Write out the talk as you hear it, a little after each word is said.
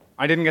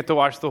I didn't get to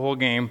watch the whole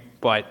game,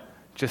 but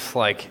just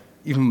like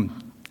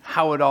even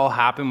how it all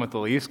happened with the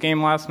Leafs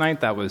game last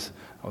night, that was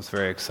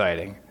very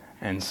exciting.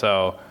 And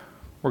so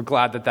we're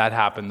glad that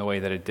happened the way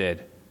that it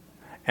did.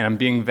 And I'm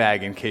being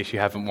vague in case you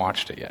haven't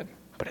watched it yet,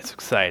 but it's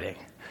exciting.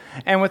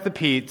 And with the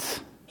Petes,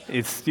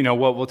 it's,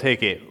 what, we'll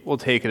take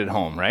it at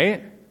home,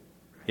 right?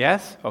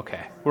 Yes?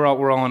 Okay. We're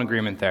all in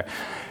agreement there.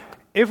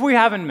 If we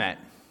haven't met,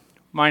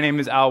 my name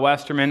is Al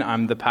Westerman.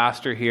 I'm the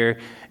pastor here,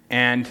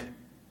 and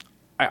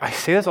I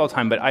say this all the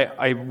time, but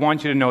I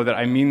want you to know that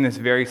I mean this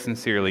very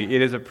sincerely.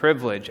 It is a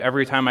privilege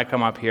every time I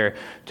come up here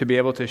to be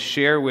able to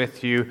share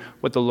with you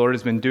what the Lord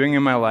has been doing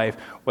in my life,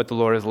 what the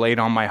Lord has laid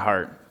on my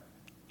heart.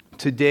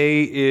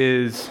 Today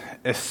is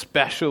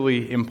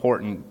especially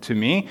important to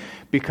me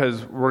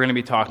because we're going to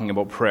be talking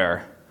about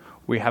prayer.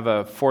 We have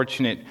a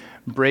fortunate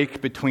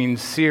break between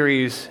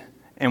series,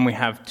 and we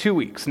have 2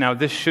 weeks. Now,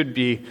 this should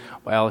be,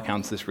 by all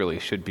accounts, this really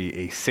should be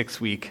a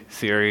 6-week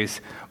series,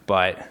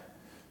 but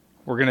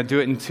we're going to do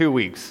it in 2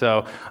 weeks.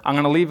 So I'm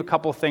going to leave a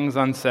couple things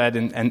unsaid,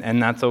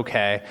 and that's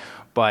okay.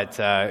 But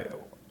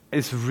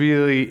it's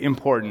really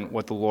important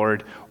what the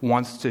Lord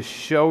wants to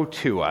show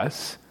to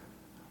us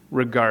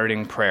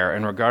regarding prayer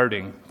and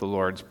regarding the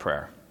Lord's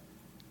Prayer.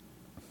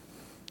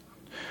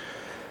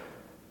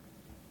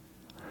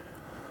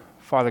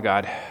 Father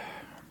God,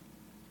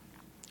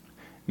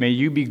 may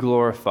you be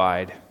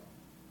glorified.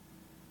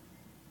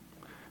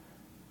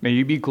 May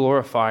you be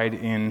glorified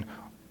in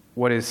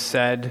what is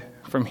said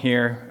from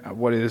here,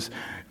 what is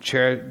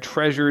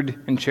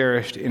treasured and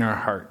cherished in our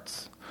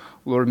hearts.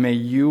 Lord, may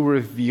you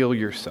reveal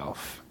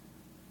yourself.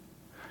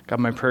 God,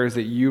 my prayer is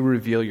that you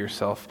reveal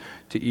yourself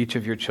to each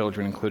of your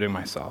children, including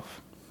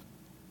myself.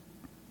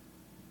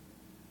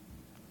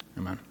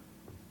 Amen.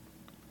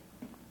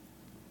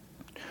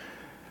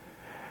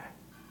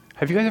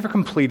 Have you guys ever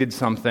completed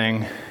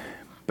something,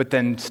 but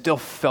then still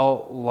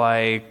felt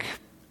like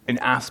an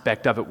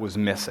aspect of it was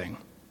missing?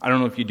 I don't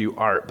know if you do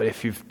art, but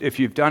if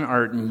you've done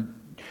art and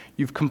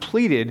you've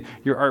completed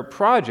your art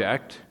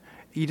project,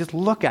 you just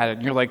look at it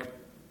and you're like,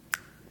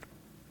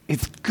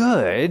 it's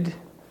good,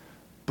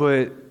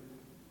 but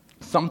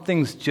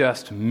something's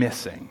just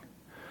missing.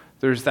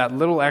 There's that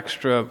little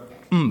extra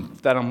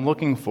that I'm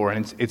looking for,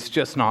 and it's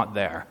just not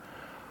there.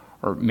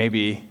 Or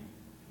maybe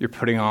you're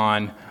putting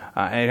on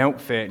an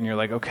outfit and you're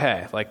like,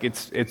 okay, like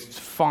it's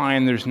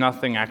fine, there's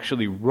nothing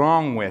actually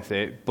wrong with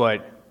it,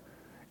 but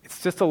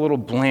it's just a little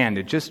bland.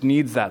 It just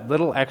needs that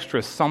little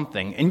extra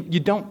something. And you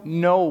don't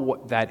know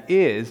what that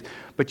is,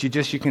 but you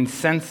can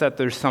sense that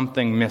there's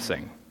something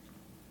missing.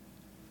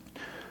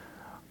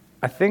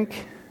 I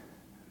think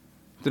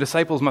the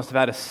disciples must have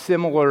had a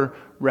similar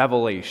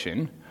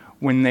revelation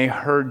when they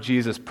heard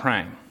Jesus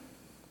praying.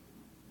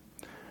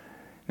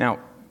 Now,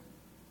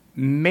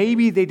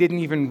 maybe they didn't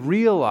even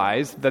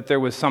realize that there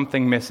was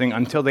something missing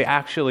until they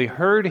actually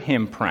heard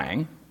him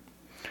praying.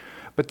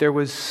 But there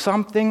was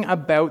something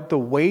about the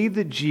way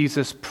that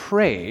Jesus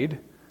prayed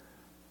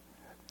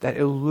that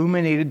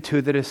illuminated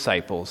to the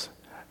disciples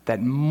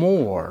that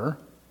more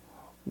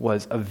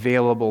was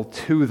available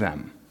to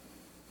them.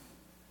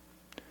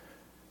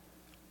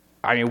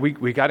 I mean,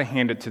 we got to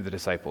hand it to the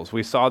disciples.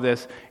 We saw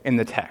this in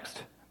the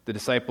text. The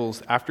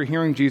disciples, after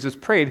hearing Jesus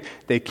prayed,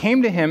 they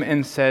came to him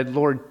and said,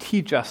 Lord,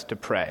 teach us to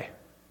pray.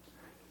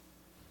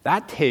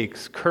 That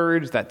takes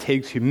courage, that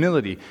takes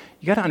humility.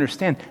 You got to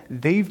understand,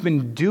 they've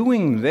been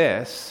doing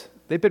this,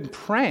 they've been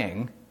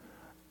praying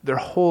their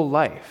whole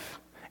life.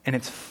 And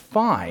it's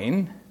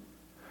fine,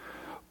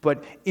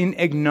 but in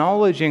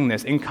acknowledging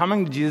this, in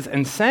coming to Jesus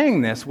and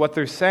saying this, what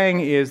they're saying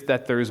is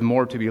that there's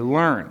more to be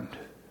learned.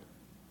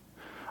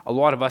 A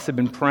lot of us have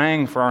been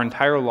praying for our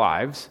entire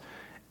lives,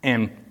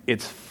 and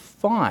it's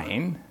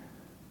fine.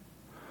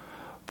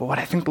 But what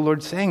I think the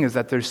Lord's saying is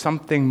that there's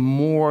something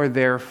more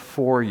there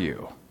for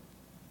you.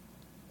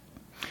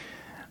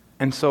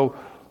 And so,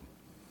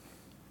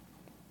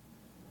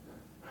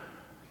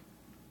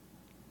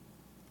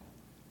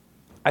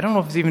 I don't know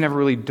if it's even ever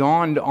really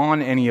dawned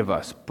on any of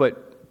us,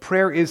 but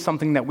prayer is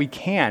something that we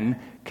can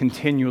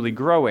continually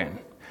grow in.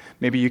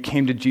 Maybe you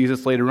came to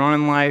Jesus later on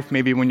in life,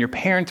 maybe when your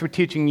parents were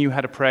teaching you how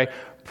to pray.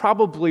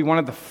 Probably one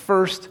of the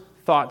first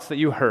thoughts that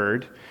you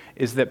heard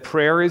is that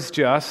prayer is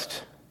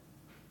just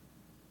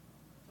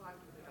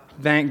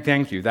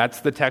thank you.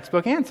 That's the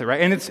textbook answer,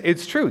 right? And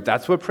it's true.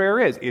 That's what prayer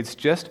is. It's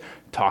just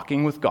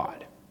talking with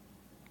God.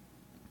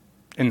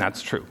 And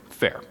that's true.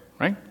 Fair,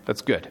 right?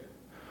 That's good.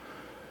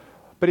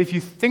 But if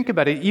you think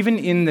about it, even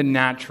in the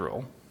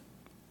natural,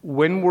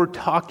 when we're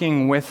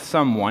talking with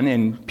someone,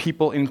 and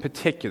people in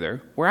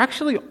particular, we're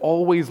actually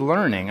always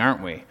learning,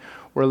 aren't we?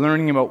 We're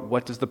learning about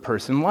what does the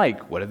person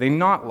like, what do they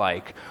not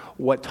like,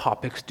 what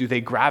topics do they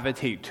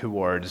gravitate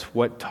towards,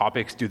 what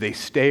topics do they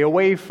stay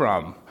away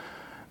from.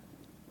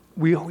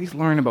 We always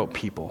learn about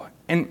people.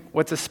 And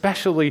what's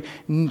especially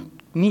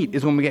neat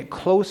is when we get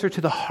closer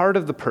to the heart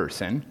of the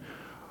person,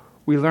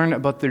 we learn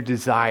about their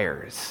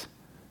desires.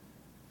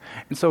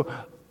 And so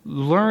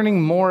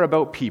learning more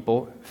about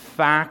people,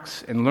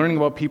 facts, and learning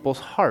about people's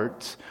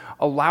hearts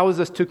allows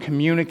us to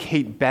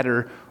communicate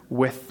better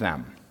with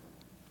them.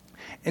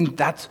 And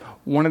that's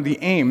one of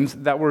the aims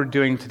that we're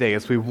doing today,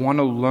 is we want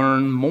to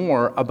learn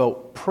more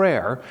about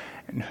prayer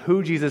and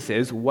who Jesus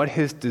is, what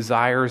his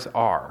desires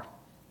are.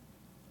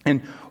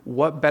 And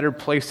what better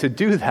place to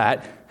do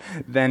that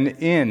than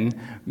in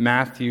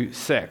Matthew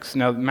 6.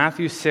 Now,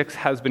 Matthew 6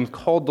 has been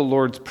called the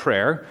Lord's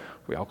Prayer.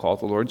 We all call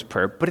it the Lord's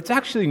Prayer, but it's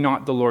actually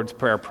not the Lord's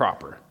Prayer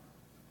proper.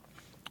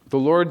 The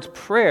Lord's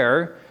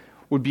Prayer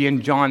would be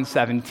in John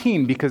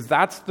 17, because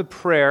that's the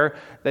prayer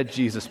that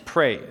Jesus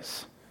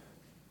prays.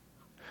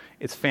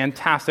 It's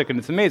fantastic and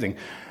it's amazing.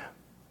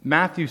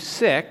 Matthew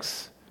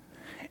 6,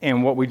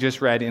 and what we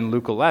just read in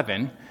Luke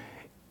 11,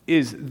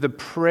 is the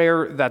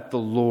prayer that the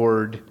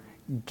Lord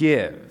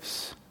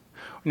gives.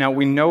 Now,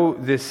 we know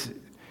this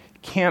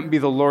can't be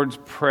the Lord's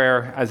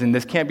Prayer, as in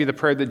this can't be the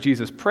prayer that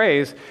Jesus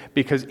prays,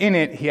 because in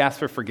it, he asks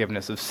for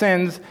forgiveness of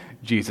sins.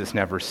 Jesus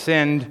never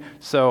sinned,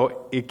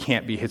 so it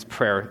can't be his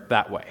prayer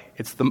that way.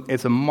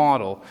 It's a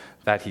model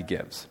that he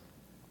gives.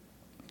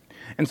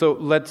 And so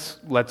let's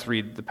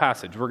read the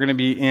passage. We're going to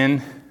be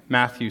in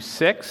Matthew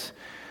 6,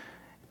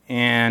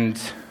 and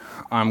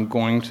I'm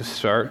going to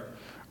start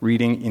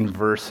reading in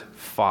verse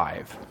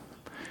 5.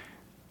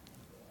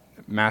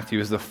 Matthew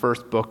is the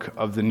first book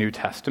of the New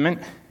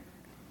Testament.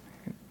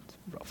 It's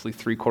roughly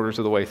 3/4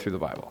 of the way through the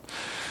Bible.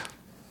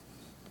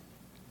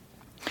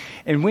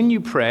 And when you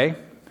pray,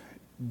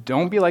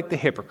 don't be like the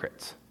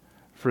hypocrites,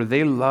 for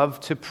they love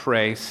to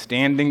pray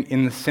standing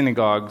in the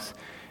synagogues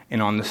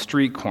and on the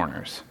street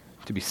corners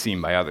to be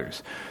seen by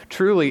others.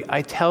 Truly,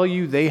 I tell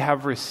you, they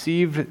have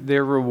received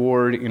their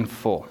reward in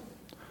full.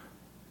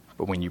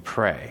 But when you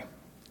pray,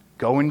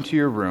 go into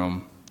your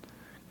room,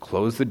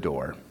 close the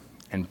door,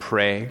 and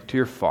pray to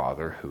your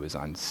Father who is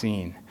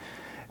unseen.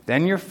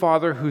 Then your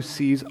Father who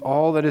sees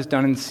all that is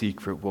done in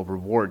secret will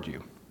reward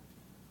you.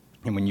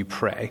 And when you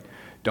pray,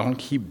 don't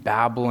keep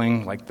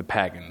babbling like the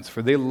pagans,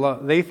 for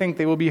they think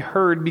they will be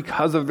heard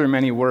because of their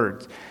many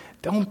words.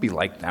 Don't be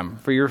like them,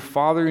 for your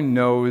Father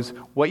knows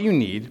what you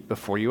need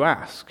before you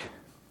ask.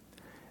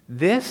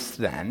 This,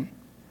 then,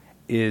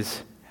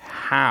 is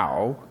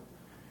how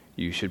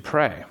you should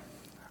pray.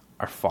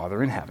 Our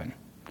Father in heaven,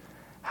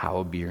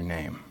 hallowed be your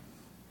name.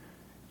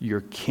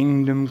 Your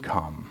kingdom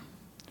come,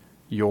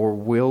 your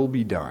will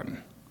be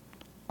done,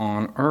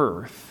 on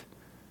earth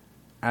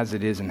as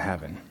it is in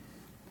heaven.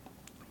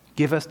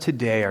 Give us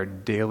today our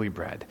daily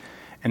bread,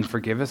 and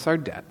forgive us our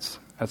debts,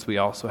 as we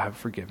also have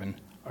forgiven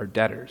our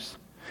debtors.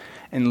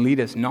 And lead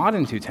us not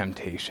into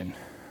temptation,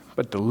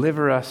 but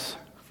deliver us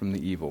from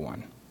the evil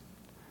one.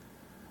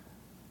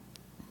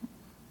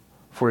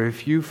 For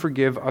if you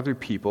forgive other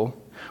people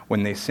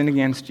when they sin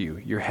against you,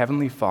 your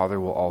heavenly Father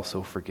will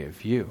also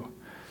forgive you.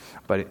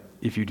 But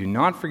if you do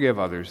not forgive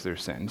others their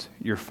sins,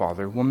 your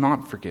Father will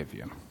not forgive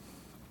you.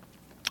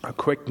 A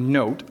quick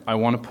note I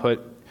want to put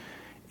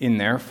in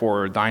there: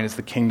 for thine is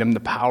the kingdom, the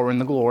power,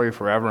 and the glory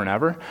forever and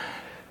ever.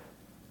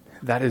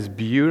 That is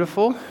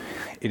beautiful.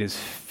 It is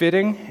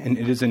fitting, and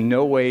it is in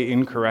no way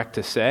incorrect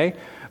to say,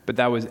 but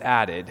that was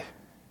added.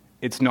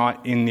 It's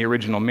not in the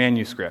original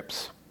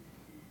manuscripts.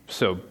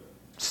 So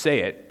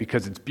say it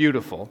because it's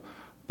beautiful,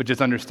 but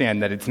just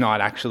understand that it's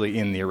not actually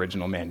in the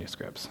original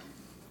manuscripts.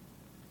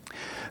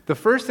 The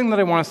first thing that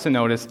I want us to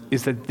notice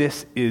is that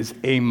this is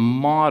a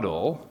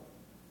model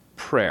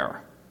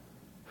prayer.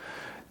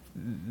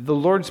 The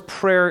Lord's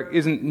Prayer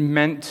isn't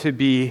meant to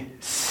be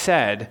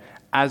said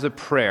as a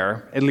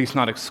prayer, at least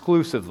not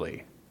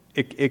exclusively.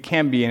 It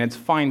can be, and it's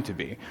fine to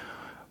be.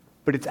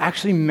 But it's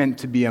actually meant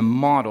to be a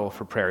model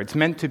for prayer. It's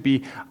meant to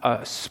be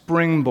a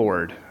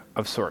springboard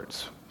of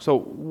sorts. So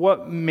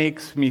what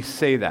makes me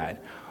say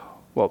that?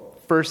 Well,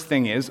 first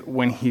thing is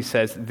when he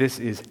says this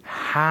is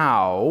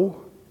how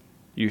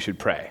you should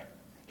pray.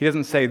 He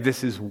doesn't say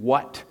this is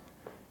what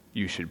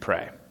you should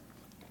pray.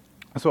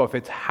 So if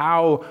it's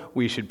how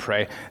we should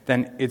pray,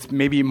 then it's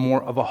maybe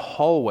more of a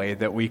hallway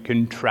that we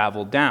can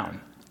travel down.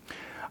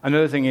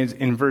 Another thing is,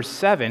 in verse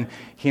 7,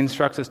 he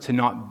instructs us to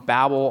not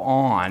babble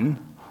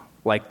on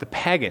like the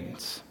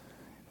pagans.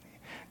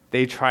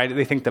 They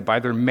think that by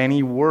their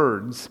many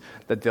words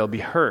that they'll be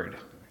heard.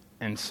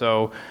 And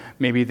so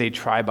maybe they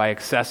try by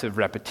excessive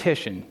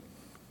repetition.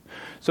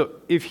 So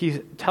if he's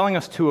telling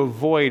us to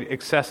avoid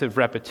excessive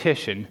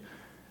repetition,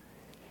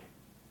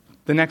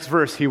 the next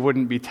verse he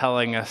wouldn't be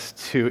telling us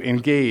to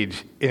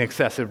engage in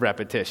excessive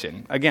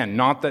repetition. Again,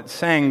 not that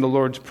saying the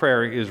Lord's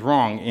Prayer is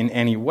wrong in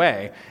any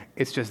way.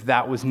 It's just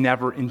that was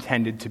never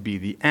intended to be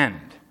the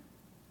end.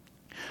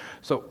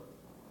 So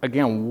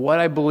again, what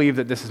I believe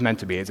that this is meant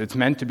to be is it's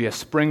meant to be a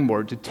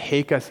springboard to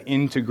take us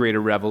into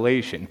greater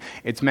revelation.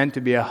 It's meant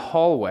to be a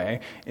hallway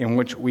in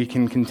which we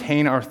can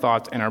contain our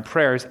thoughts and our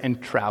prayers and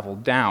travel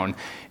down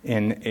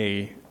in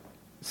a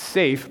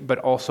safe but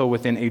also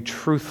within a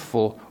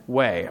truthful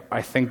way.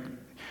 I think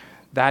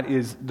that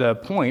is the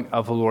point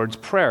of the Lord's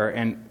Prayer.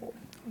 And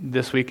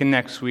this week and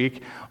next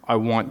week, I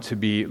want to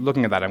be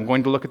looking at that. I'm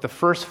going to look at the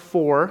first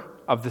 4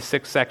 of the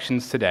 6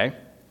 sections today.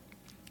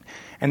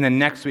 And then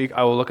next week,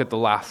 I will look at the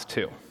last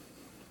 2.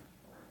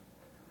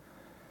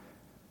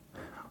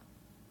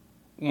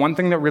 One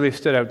thing that really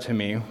stood out to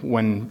me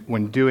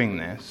when doing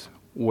this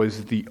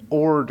was the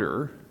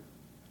order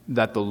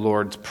that the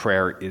Lord's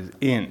Prayer is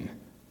in.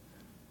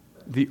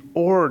 The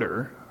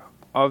order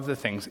of the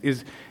things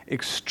is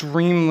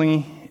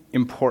extremely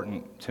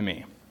important to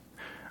me.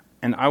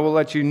 And I will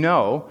let you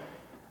know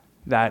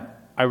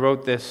that I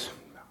wrote this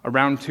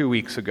around 2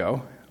 weeks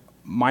ago.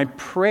 My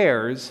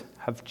prayers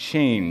have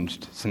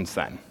changed since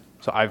then.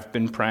 So I've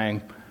been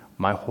praying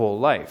my whole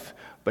life.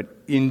 But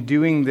in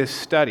doing this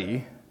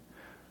study,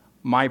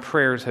 my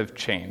prayers have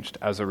changed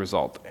as a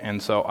result.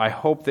 And so I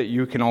hope that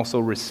you can also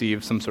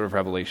receive some sort of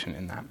revelation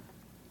in that.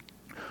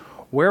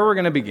 Where we're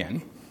going to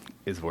begin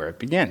is where it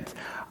begins.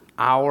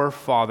 Our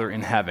Father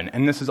in heaven.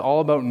 And this is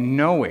all about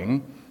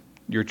knowing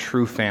your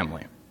true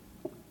family.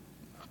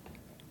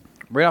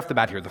 Right off the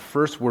bat here, the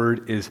first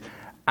word is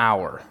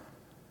our.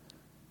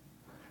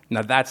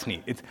 Now that's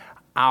neat. It's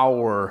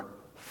our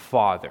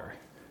Father.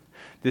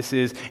 This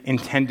is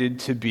intended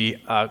to be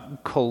a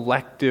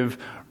collective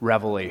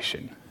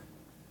revelation.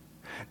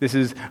 This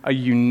is a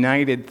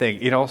united thing.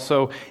 It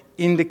also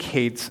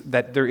indicates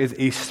that there is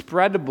a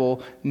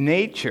spreadable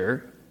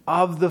nature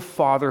of the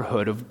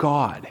fatherhood of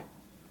God.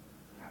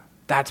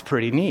 That's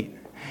pretty neat.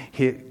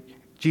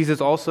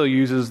 Jesus also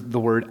uses the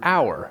word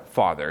our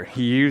Father.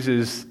 He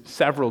uses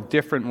several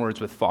different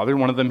words with Father.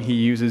 One of them he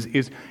uses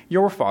is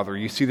your Father.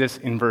 You see this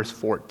in verse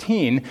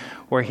 14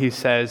 where he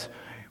says,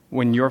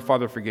 when your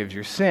Father forgives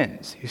your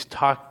sins.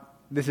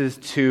 This is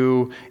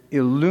to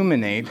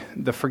illuminate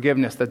the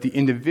forgiveness that the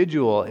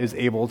individual is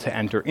able to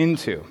enter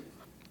into.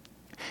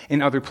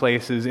 In other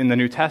places in the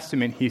New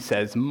Testament, he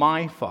says,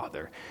 my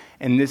Father.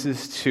 And this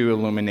is to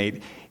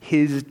illuminate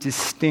his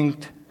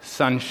distinct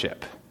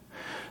sonship.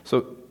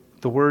 So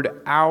the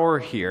word our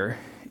here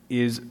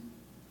is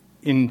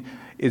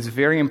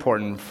very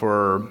important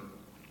for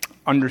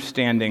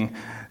understanding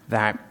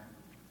that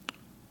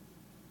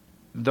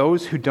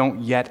those who don't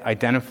yet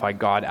identify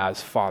God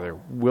as Father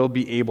will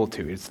be able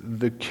to. It's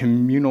the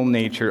communal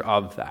nature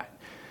of that.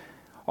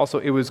 Also,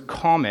 it was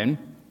common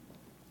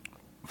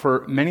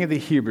for many of the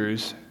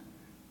Hebrews,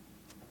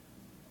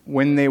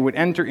 when they would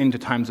enter into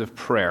times of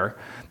prayer,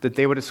 that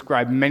they would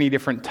ascribe many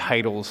different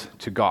titles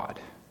to God.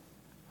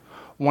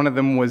 One of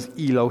them was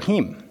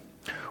Elohim,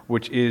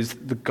 which is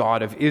the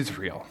God of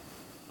Israel.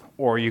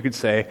 Or you could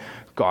say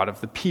God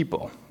of the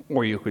people.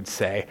 Or you could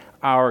say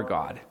our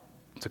God.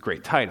 It's a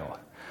great title.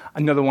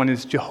 Another one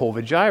is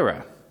Jehovah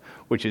Jireh,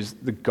 which is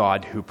the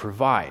God who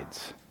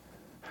provides.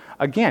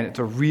 Again, it's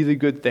a really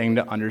good thing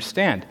to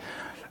understand.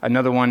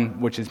 Another one,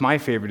 which is my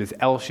favorite, is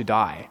El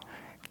Shaddai,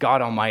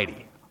 God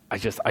Almighty. I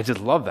just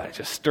love that. It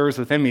just stirs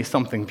within me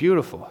something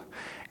beautiful.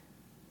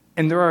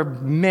 And there are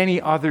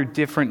many other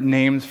different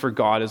names for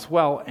God as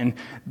well, and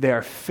they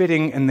are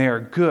fitting and they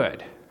are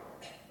good.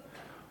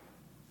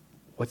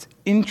 What's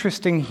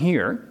interesting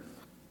here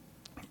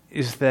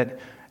is that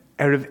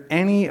out of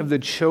any of the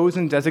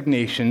chosen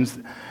designations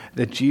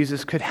that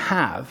Jesus could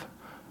have,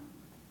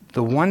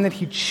 the one that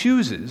he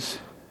chooses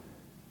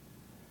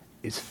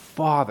is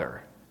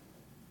Father.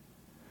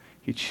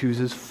 He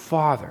chooses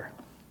Father.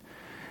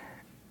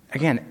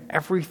 Again,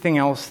 everything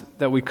else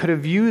that we could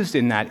have used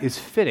in that is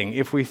fitting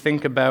if we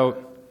think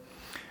about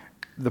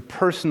the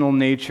personal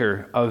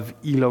nature of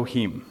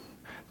Elohim,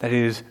 that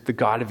is the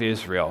God of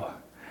Israel,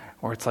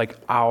 or it's like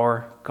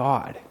our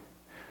God.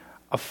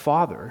 A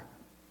father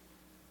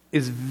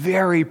is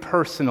very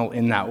personal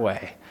in that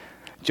way.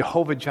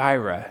 Jehovah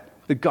Jireh,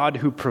 the God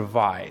who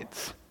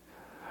provides.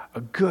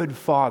 A good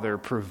father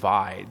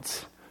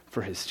provides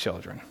for his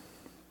children.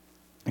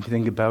 If you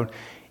think about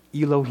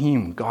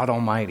Elohim, God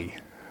Almighty,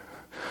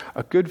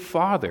 a good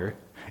father,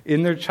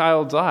 in their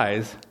child's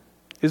eyes,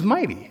 is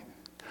mighty.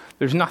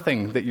 There's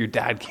nothing that your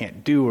dad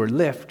can't do or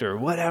lift or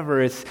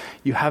whatever.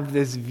 You have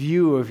this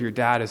view of your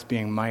dad as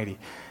being mighty.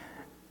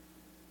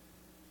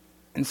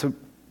 And so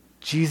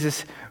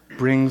Jesus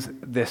brings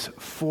this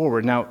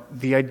forward. Now,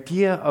 the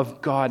idea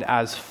of God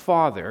as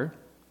Father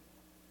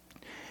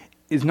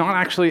is not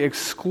actually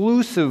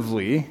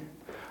exclusively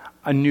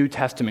a New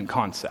Testament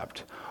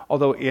concept,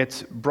 although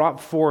it's brought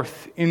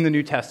forth in the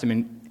New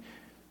Testament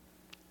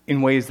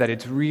in ways that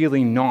it's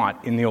really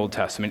not in the Old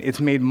Testament. It's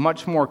made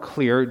much more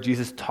clear.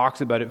 Jesus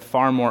talks about it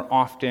far more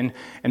often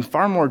and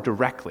far more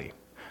directly.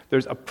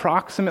 There's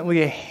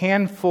approximately a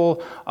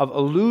handful of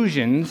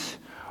allusions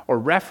or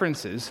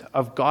references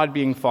of God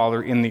being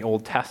Father in the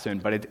Old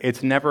Testament, but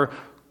it's never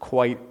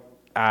quite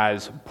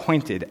as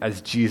pointed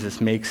as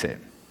Jesus makes it.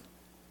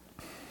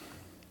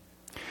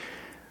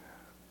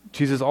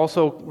 Jesus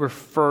also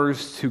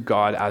refers to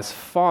God as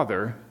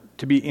Father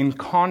to be in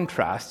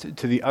contrast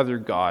to the other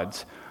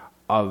gods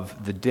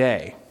of the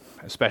day,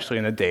 especially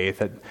in the day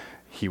that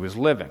he was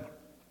living.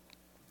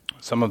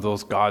 Some of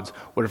those gods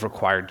would have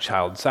required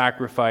child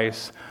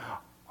sacrifice,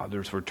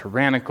 others were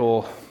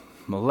tyrannical,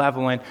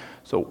 malevolent.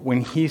 So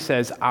when he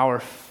says our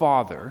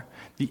Father,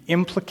 the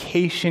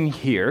implication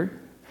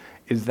here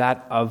is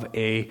that of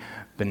a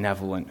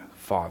benevolent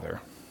father.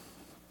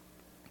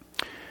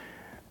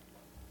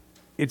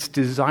 It's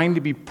designed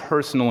to be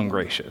personal and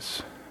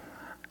gracious.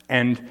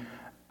 And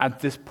at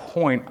this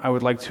point, I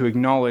would like to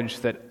acknowledge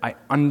that I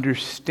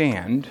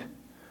understand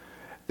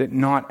that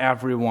not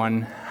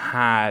everyone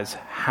has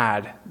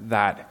had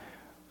that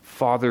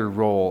father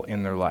role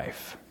in their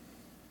life.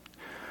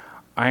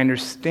 I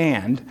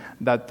understand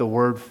that the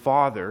word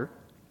father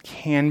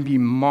can be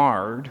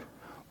marred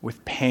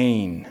with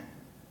pain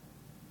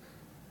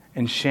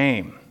and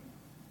shame.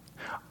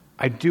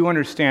 I do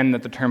understand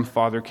that the term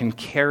father can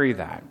carry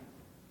that.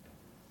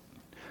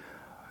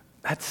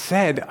 That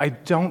said, I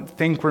don't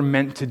think we're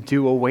meant to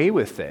do away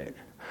with it.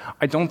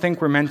 I don't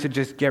think we're meant to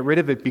just get rid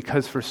of it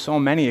because for so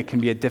many it can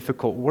be a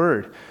difficult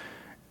word.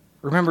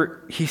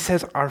 Remember, he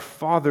says, our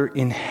Father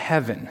in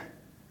heaven.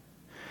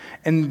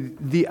 And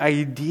the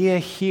idea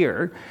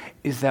here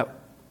is that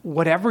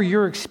whatever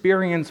your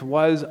experience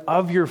was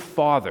of your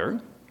father,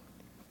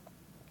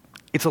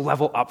 it's a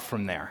level up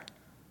from there.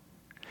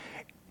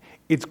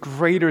 It's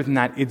greater than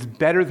that. It's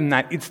better than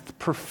that. It's the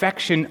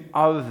perfection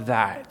of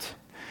that.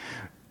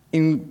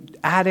 In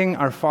adding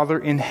our Father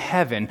in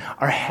heaven,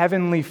 our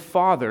heavenly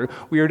Father,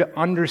 we are to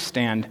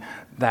understand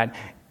that,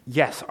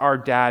 yes, our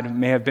dad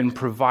may have been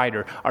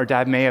provider, our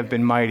dad may have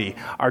been mighty,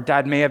 our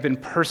dad may have been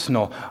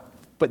personal,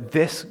 but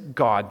this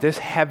God, this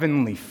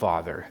heavenly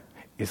Father,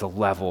 is a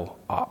level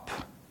up.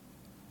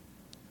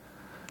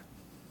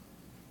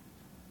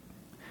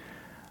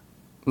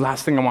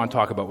 Last thing I want to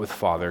talk about with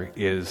Father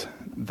is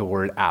the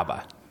word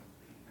Abba.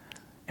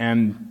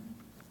 And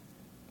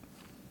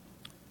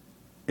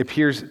it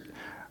appears,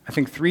 I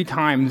think, 3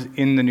 times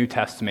in the New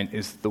Testament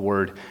is the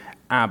word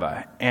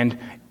Abba. And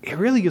it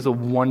really is a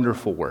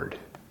wonderful word.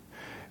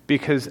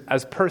 Because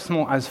as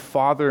personal as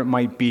Father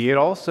might be, it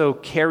also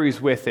carries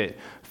with it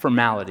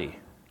formality,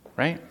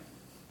 right?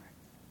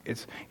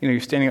 It's, you're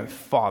standing at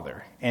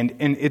Father. And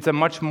it's a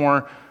much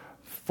more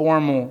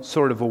formal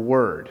sort of a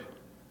word.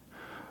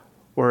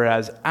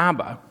 Whereas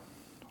Abba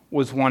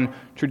was one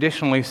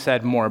traditionally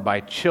said more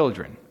by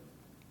children.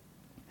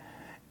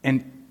 And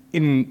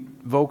it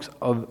invokes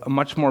a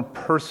much more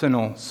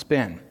personal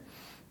spin.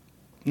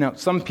 Now,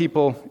 some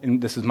people,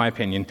 and this is my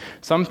opinion,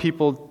 some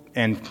people,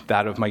 and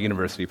that of my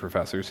university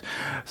professors,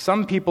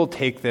 some people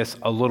take this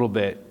a little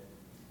bit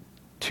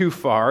too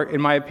far,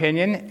 in my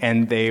opinion,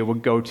 and they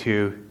would go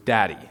to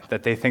daddy,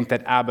 that they think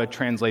that Abba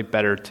translate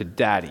better to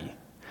daddy.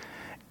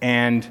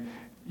 And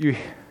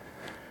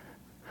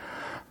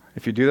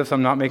if you do this,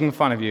 I'm not making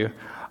fun of you.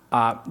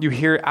 You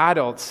hear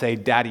adults say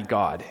daddy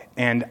God,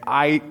 and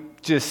I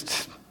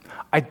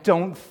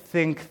don't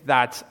think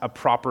that's a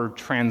proper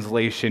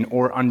translation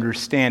or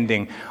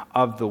understanding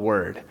of the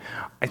word.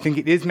 I think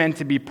it is meant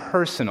to be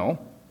personal,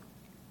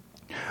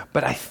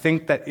 but I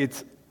think that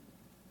it's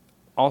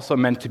also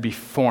meant to be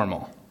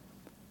formal.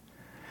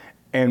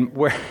 And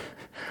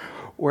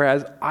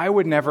whereas I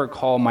would never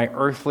call my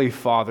earthly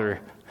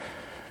father,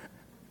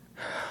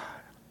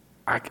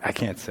 I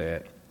can't say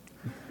it.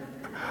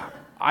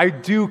 I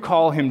do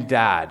call him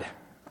Dad.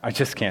 I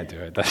just can't do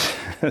it.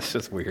 That's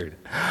just weird.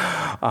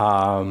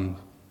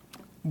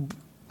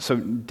 So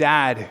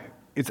Dad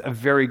is a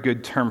very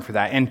good term for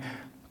that. And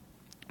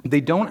they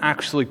don't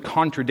actually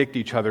contradict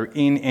each other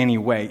in any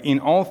way.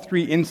 In all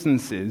 3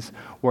 instances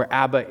where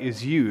Abba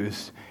is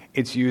used,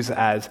 it's used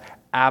as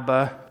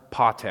Abba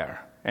Pater.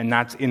 And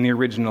that's in the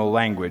original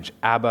language,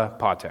 Abba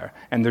Pater.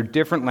 And they're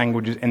different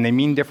languages, and they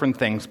mean different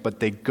things, but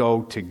they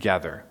go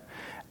together.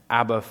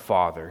 Abba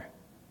Father.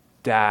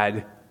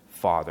 Dad,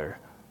 Father,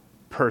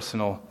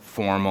 personal,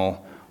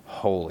 formal,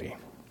 holy.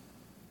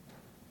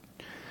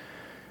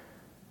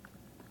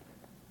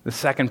 The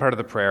second part of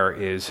the prayer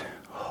is,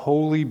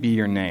 holy be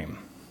your name.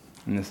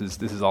 And this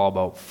is all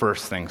about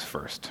first things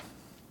first.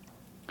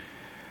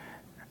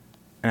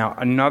 Now,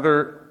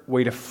 another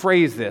way to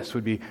phrase this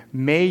would be,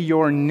 may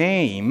your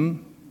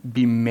name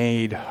be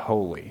made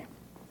holy.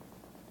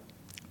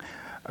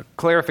 A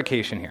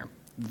clarification here.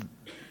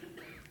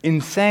 In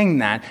saying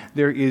that,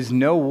 there is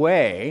no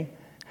way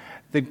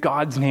that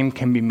God's name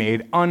can be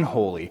made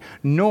unholy,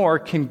 nor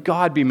can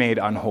God be made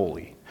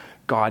unholy.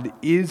 God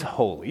is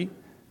holy,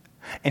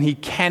 and he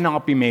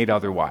cannot be made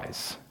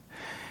otherwise.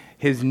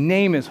 His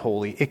name is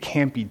holy. It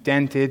can't be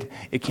dented.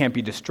 It can't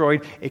be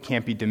destroyed. It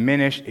can't be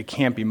diminished. It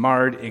can't be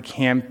marred. It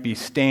can't be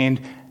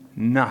stained.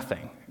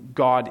 Nothing.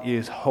 God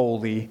is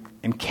holy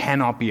and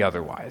cannot be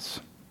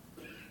otherwise.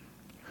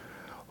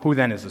 Who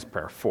then is this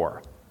prayer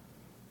for?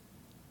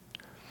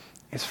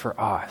 It's for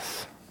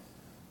us.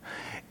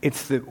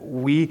 It's that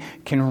we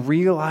can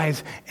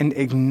realize and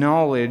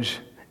acknowledge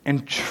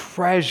and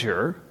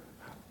treasure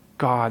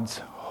God's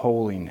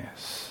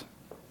holiness.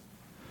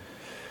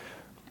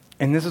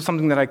 And this is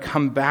something that I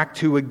come back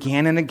to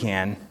again and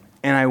again,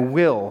 and I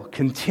will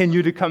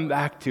continue to come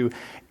back to,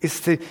 is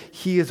that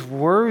he is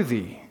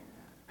worthy.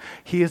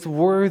 He is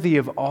worthy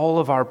of all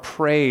of our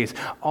praise,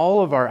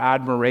 all of our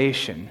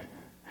admiration.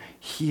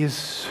 He is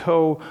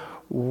so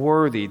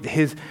worthy.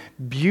 His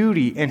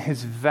beauty and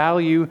his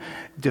value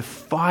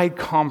defy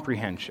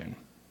comprehension.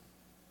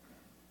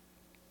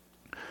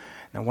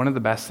 Now, one of the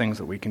best things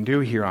that we can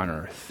do here on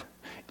earth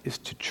is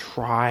to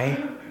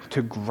try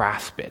to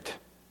grasp it.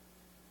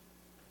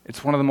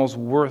 It's one of the most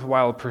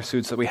worthwhile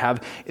pursuits that we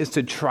have, is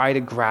to try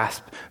to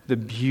grasp the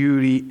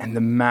beauty and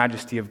the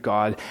majesty of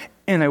God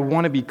And I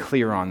want to be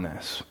clear on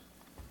this.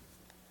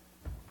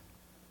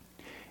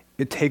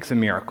 It takes a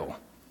miracle.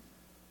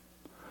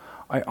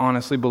 I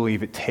honestly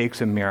believe it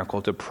takes a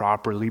miracle to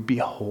properly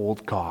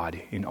behold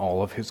God in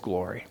all of his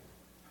glory.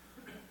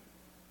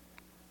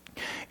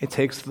 It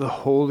takes the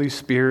Holy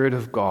Spirit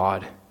of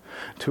God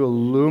to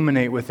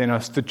illuminate within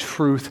us the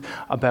truth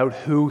about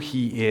who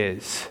he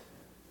is.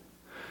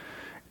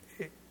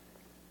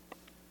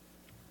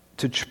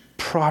 To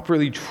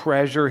properly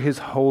treasure his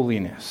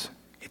holiness,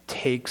 it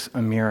takes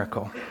a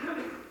miracle.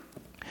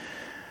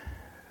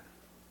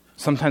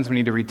 Sometimes we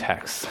need to read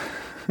texts,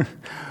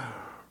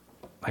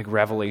 like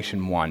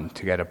Revelation 1,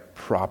 to get a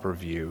proper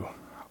view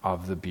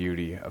of the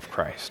beauty of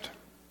Christ.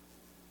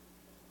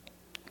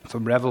 So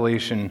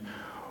Revelation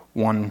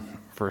 1,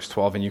 verse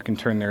 12, and you can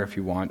turn there if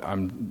you want.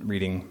 I'm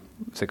reading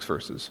 6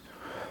 verses.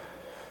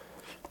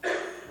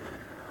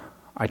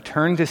 I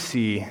turned to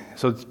see,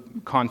 so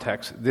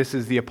context, this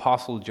is the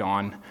Apostle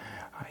John.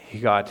 He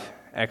got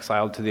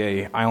exiled to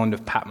the island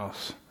of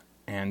Patmos,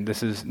 and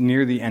this is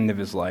near the end of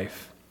his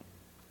life.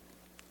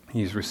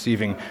 He's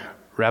receiving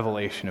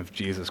revelation of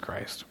Jesus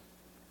Christ.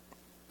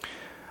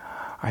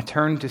 I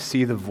turned to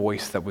see the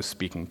voice that was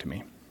speaking to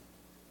me.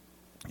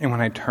 And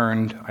when I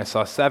turned, I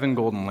saw 7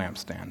 golden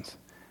lampstands.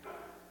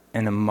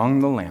 And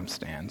among the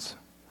lampstands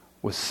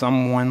was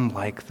someone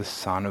like the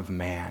Son of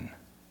Man,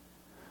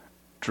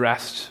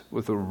 dressed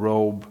with a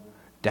robe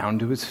down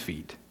to his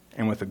feet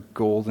and with a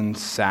golden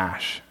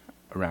sash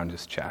around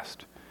his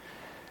chest.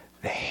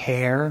 The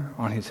hair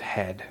on his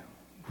head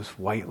was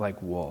white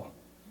like wool,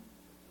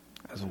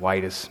 as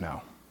white as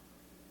snow.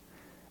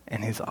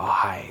 And his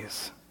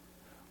eyes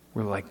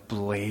were like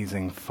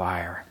blazing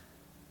fire.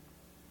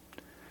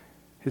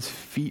 His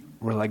feet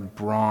were like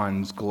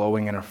bronze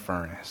glowing in a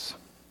furnace.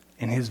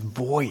 And his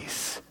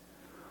voice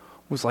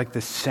was like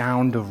the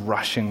sound of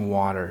rushing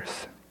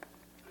waters.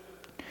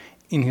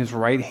 In his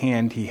right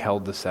hand he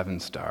held the 7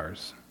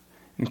 stars.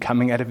 And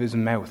coming out of his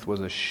mouth was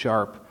a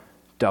sharp,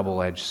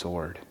 double-edged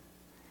sword.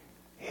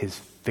 His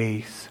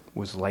face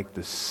was like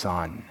the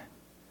sun,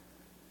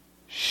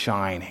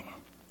 shining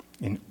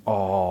in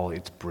all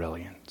its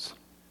brilliance.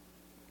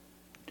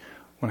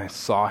 When I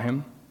saw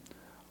him,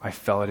 I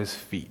fell at his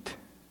feet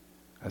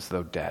as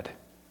though dead.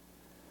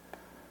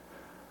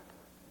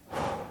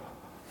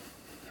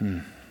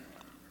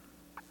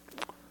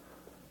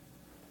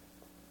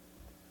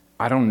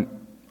 I don't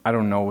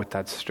know what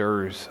that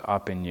stirs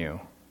up in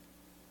you.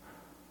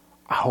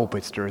 I hope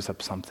it stirs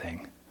up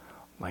something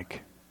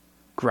like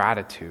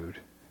gratitude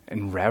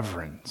and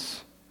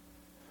reverence.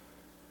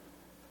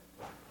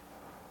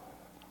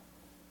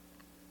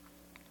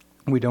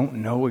 We don't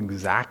know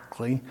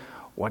exactly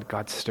what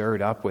got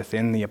stirred up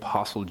within the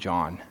Apostle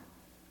John,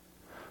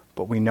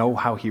 but we know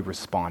how he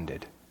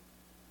responded.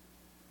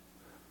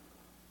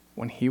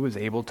 When he was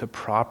able to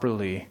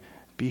properly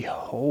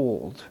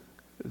behold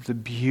the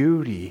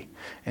beauty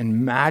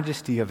and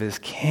majesty of his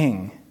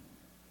King,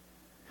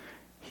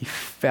 he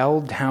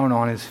fell down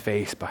on his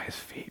face by his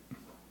feet.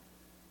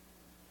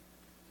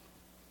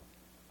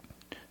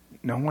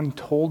 No one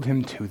told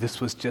him to. This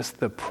was just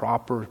the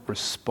proper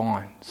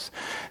response.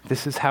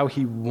 This is how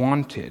he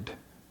wanted.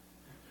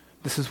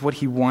 This is what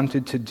he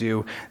wanted to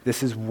do.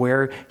 This is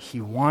where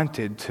he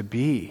wanted to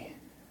be.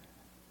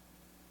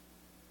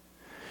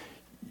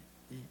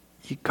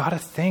 You got to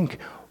think,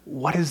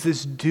 what does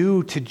this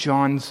do to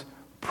John's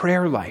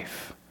prayer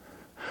life?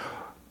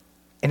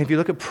 And if you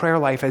look at prayer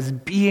life as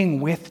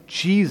being with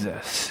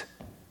Jesus,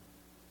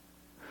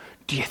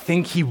 do you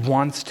think he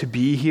wants to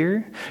be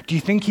here? Do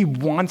you think he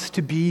wants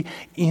to be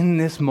in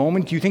this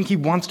moment? Do you think he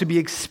wants to be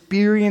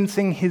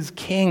experiencing his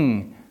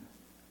King?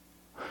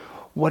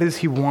 What does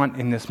he want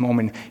in this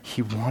moment?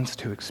 He wants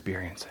to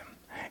experience him.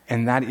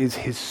 And that is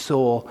his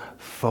sole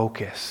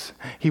focus.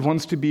 He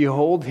wants to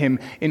behold him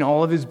in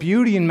all of his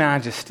beauty and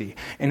majesty,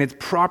 and it's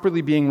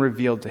properly being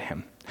revealed to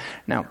him.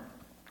 Now,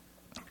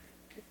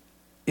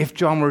 if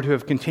John were to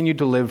have continued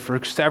to live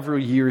for several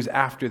years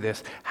after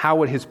this, how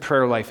would his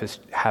prayer life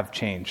have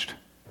changed?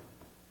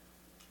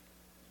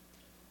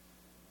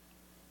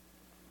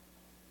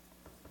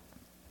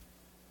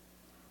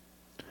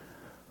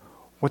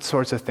 What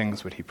sorts of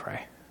things would he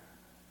pray?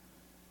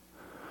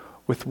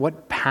 With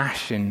what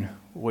passion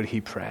would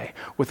he pray?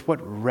 With what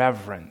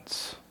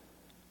reverence?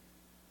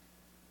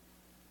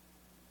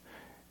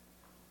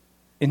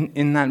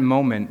 In that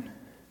moment,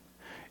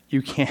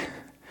 you couldn't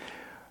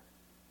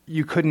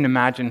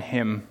imagine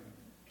him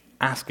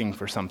asking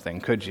for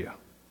something, could you?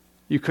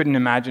 You couldn't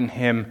imagine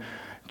him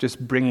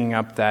just bringing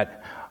up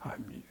that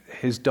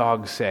his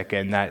dog's sick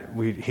and that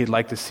he'd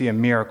like to see a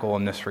miracle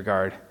in this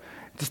regard.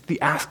 Just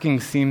the asking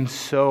seems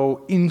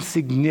so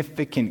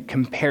insignificant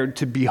compared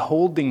to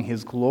beholding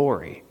his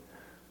glory.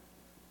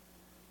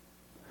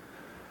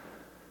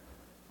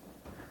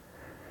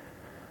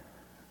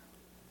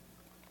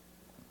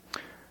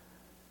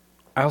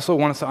 I also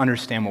want us to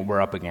understand what we're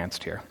up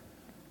against here.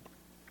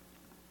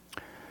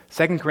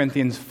 2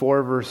 Corinthians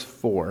 4 verse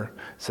 4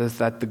 says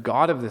that the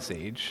God of this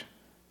age,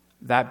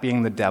 that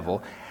being the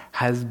devil,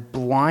 has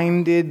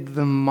blinded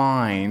the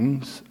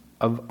minds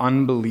of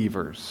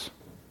unbelievers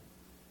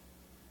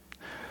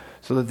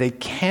so that they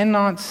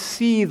cannot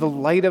see the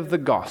light of the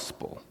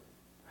gospel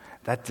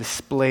that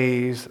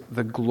displays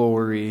the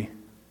glory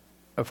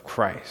of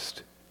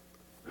Christ,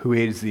 who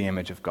is the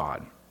image of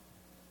God.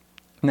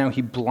 Now,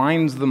 he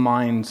blinds the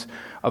minds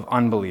of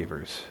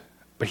unbelievers,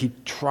 but he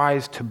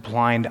tries to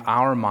blind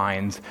our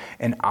minds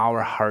and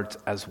our hearts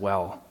as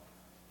well.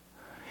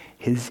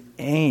 His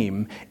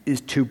aim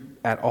is to,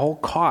 at all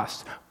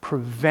costs,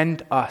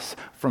 prevent us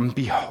from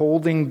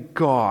beholding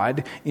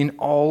God in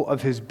all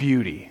of his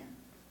beauty.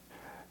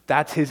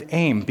 That's his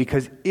aim,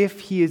 because if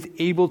he is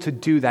able to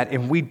do that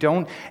and we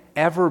don't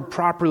ever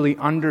properly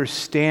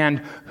understand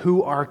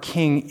who our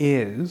King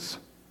is,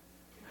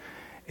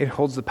 it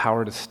holds the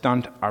power to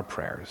stunt our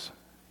prayers,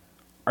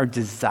 our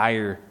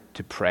desire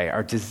to pray,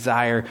 our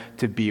desire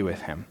to be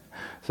with him.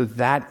 So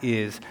that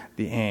is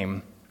the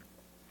aim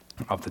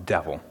of the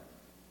devil.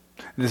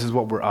 This is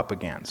what we're up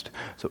against.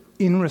 So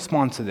in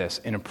response to this,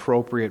 an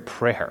appropriate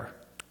prayer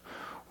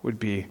would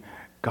be,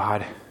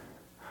 God,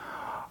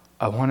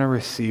 I want to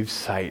receive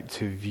sight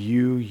to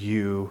view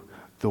you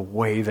the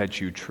way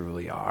that you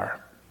truly are.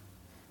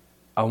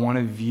 I want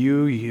to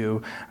view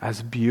you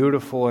as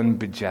beautiful and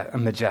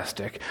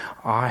majestic.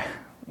 I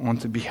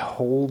want to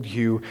behold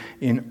you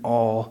in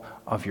all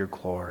of your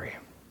glory.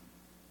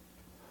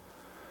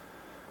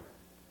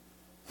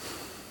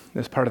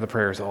 This part of the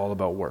prayer is all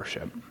about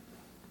worship.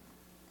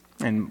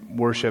 And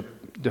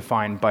worship,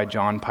 defined by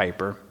John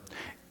Piper,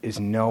 is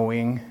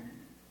knowing,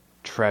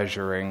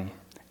 treasuring,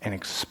 and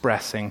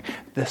expressing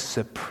the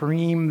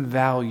supreme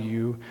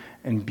value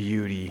and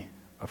beauty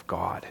of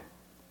God.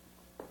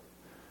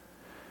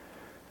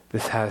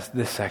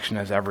 This section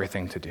has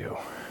everything to do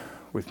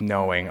with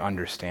knowing,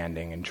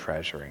 understanding, and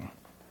treasuring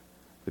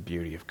the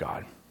beauty of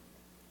God.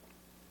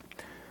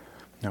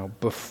 Now,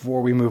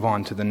 before we move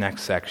on to the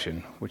next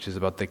section, which is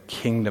about the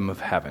kingdom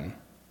of heaven,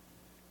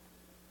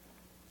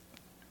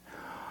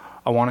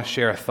 I want to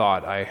share a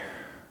thought I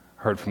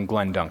heard from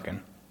Glenn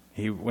Duncan.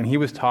 When he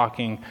was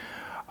talking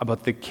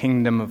about the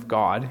kingdom of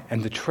God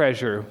and the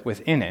treasure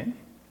within it,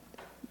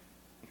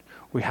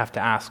 we have to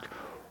ask,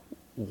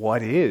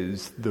 what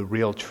is the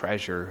real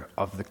treasure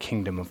of the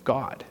kingdom of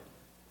God?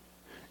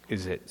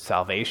 Is it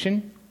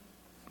salvation?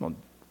 Well,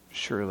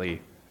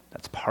 surely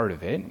that's part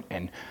of it,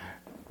 and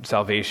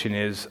salvation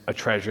is a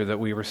treasure that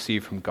we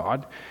receive from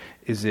God.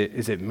 Is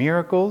it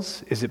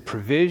miracles? Is it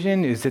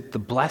provision? Is it the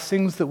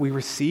blessings that we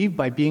receive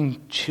by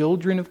being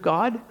children of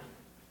God?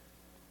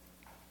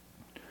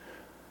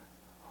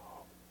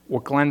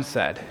 What Glenn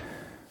said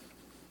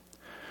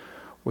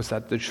was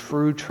that the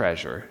true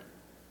treasure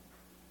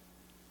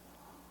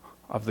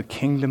of the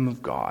kingdom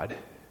of God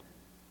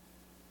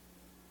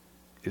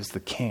is the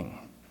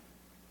King.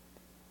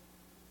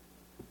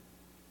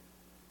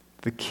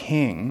 The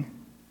King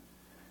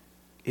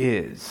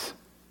is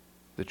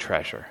the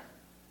treasure.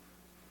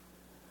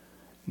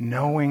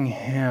 Knowing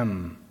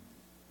him,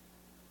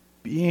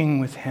 being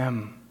with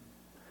him,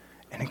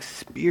 and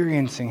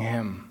experiencing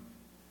him,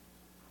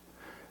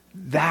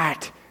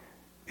 that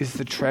is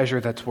the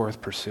treasure that's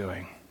worth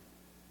pursuing.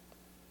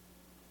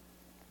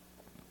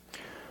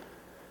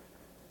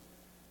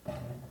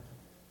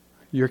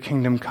 Your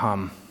kingdom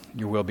come,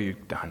 your will be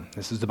done.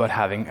 This is about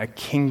having a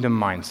kingdom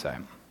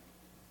mindset.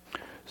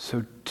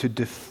 So to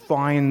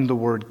define the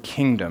word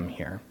kingdom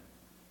here,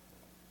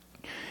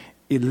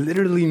 it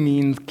literally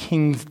means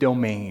king's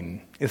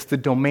domain. It's the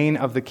domain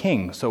of the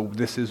king. So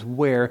this is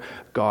where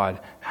God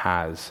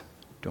has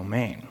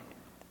domain.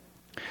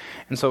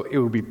 And so it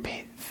would be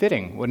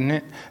fitting, wouldn't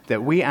it,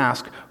 that we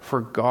ask for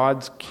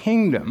God's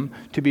kingdom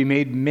to be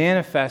made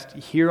manifest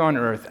here on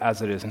earth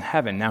as it is in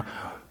heaven. Now,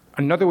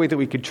 another way that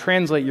we could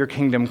translate your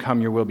kingdom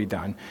come, your will be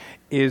done,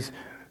 is,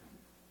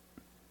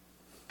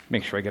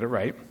 make sure I get it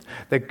right,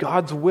 that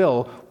God's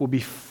will be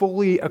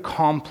fully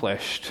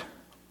accomplished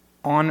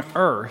on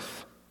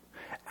earth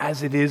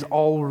as it is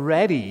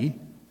already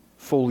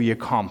fully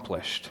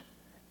accomplished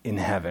in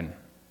heaven.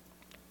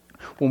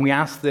 When we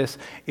ask this,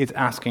 it's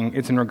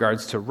in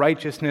regards to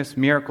righteousness,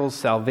 miracles,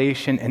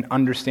 salvation, and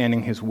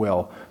understanding his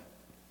will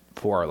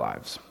for our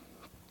lives.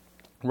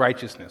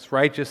 Righteousness.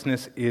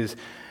 Righteousness is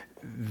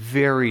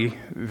very,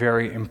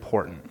 very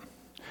important.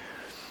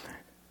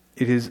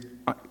 It is,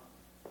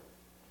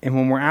 and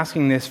when we're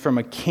asking this from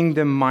a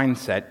kingdom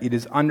mindset, it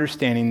is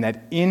understanding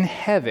that in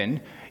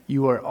heaven,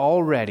 you have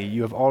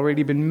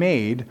already been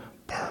made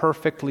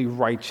perfectly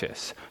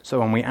righteous. So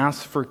when we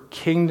ask for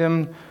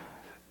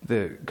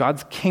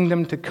God's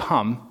kingdom to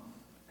come,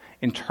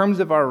 in terms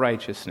of our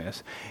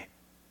righteousness,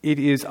 it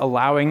is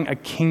allowing a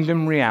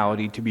kingdom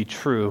reality to be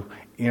true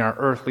in our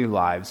earthly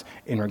lives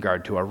in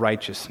regard to our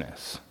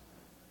righteousness.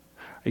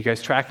 Are you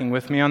guys tracking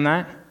with me on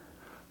that?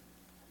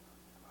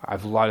 I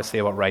have a lot to say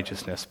about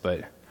righteousness,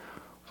 but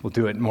we'll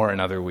do it more in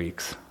other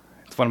weeks.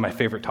 It's one of my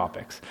favorite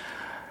topics.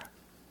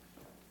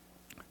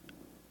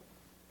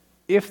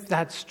 If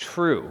that's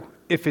true,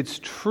 if it's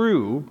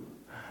true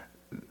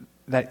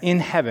that in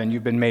heaven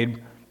you've been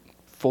made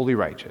fully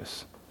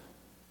righteous,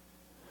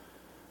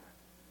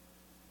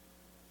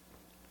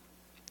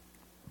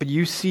 but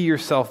you see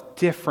yourself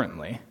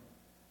differently,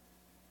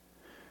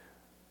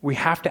 we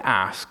have to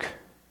ask,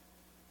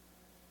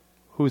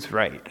 who's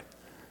right?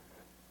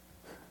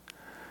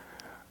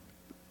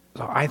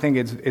 So I think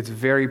it's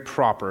very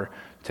proper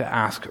to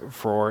ask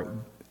for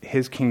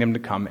his kingdom to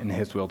come and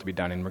his will to be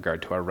done in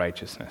regard to our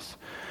righteousness.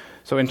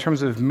 So in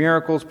terms of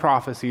miracles,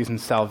 prophecies,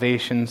 and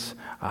salvations,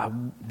 I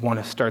want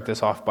to start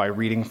this off by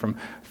reading from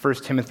 1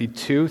 Timothy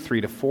 2,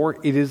 3-4.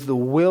 It is the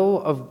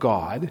will of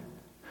God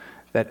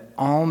that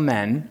all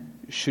men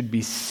should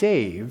be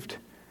saved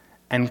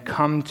and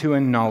come to a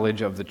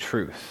knowledge of the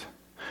truth.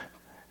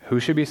 Who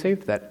should be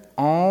saved? That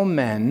all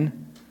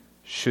men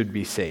should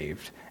be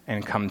saved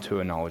and come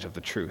to a knowledge of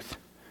the truth.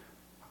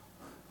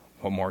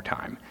 One more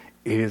time.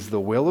 It is the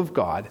will of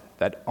God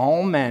that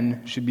all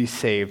men should be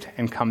saved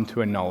and come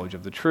to a knowledge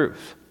of the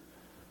truth.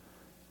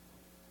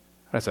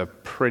 That's a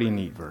pretty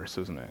neat verse,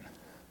 isn't it?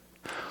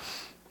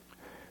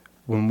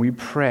 When we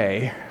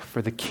pray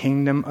for the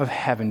kingdom of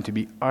heaven to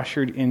be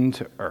ushered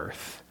into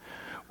earth,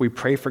 we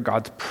pray for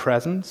God's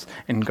presence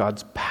and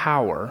God's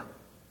power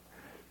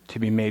to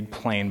be made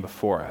plain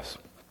before us.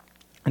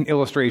 An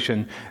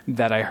illustration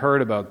that I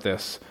heard about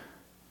this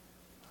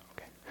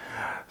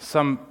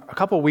a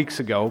couple weeks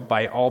ago,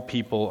 by all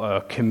people,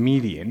 a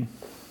comedian,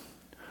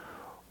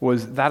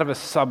 was that of a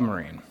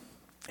submarine.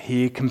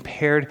 He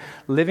compared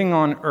living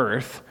on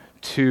Earth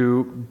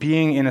to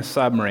being in a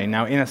submarine.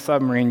 Now, in a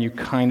submarine, you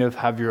kind of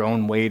have your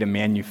own way to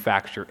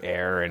manufacture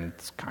air, and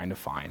it's kind of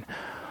fine.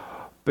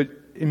 But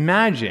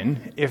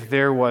imagine if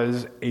there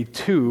was a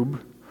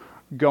tube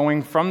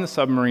going from the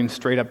submarine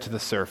straight up to the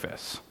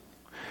surface.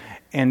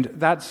 And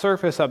that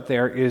surface up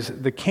there is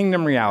the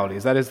kingdom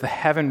realities. That is the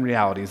heaven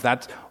realities.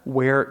 That's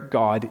where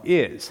God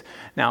is.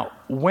 Now,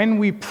 when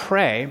we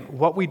pray,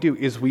 what we do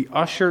is we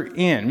usher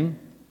in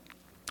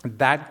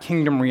that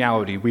kingdom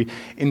reality. We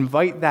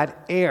invite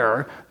that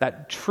air,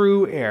 that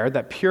true air,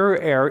 that pure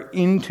air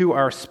into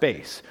our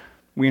space.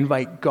 We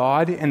invite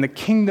God and the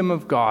kingdom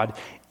of God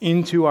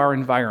into our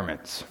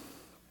environments.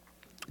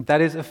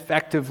 That is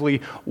effectively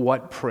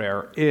what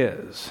prayer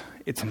is.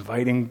 It's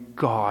inviting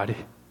God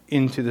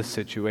into the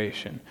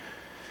situation.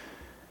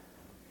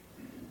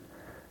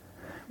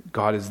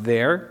 God is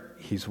there.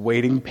 He's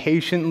waiting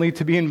patiently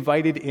to be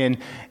invited in.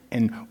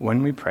 And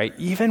when we pray,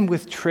 even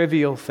with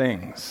trivial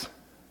things,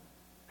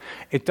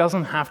 it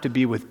doesn't have to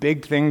be with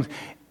big things.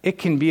 It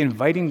can be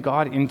inviting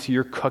God into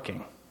your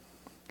cooking.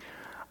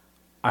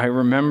 I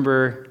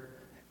remember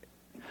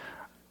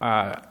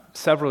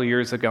several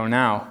years ago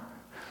now,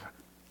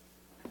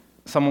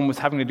 someone was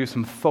having to do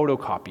some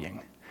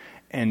photocopying.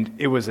 And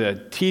it was a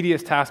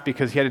tedious task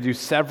because he had to do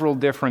several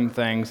different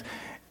things.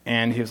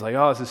 And he was like,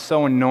 oh, this is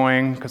so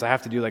annoying because I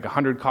have to do like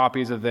 100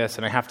 copies of this,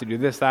 and I have to do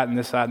this, that, and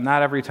this, that, and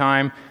that every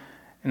time.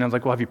 And I was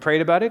like, well, have you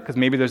prayed about it? Because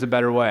maybe there's a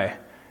better way.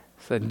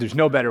 He said, there's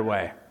no better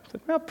way. I said,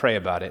 well, pray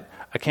about it.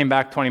 I came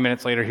back 20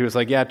 minutes later. He was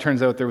like, yeah, it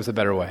turns out there was a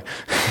better way.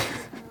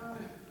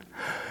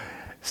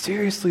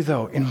 Seriously,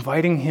 though,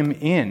 inviting him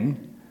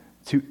in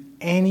to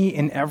any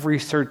and every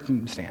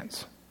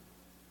circumstance,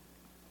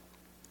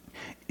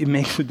 it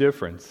makes a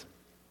difference.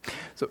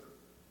 So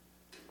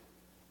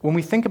when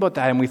we think about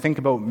that and we think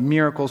about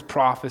miracles,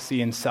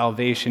 prophecy, and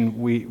salvation,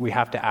 we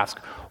have to ask,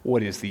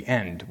 what is the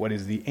end? What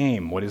is the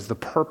aim? What is the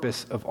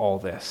purpose of all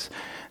this?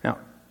 Now,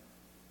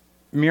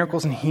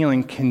 miracles and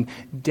healing can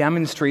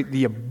demonstrate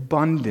the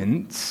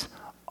abundance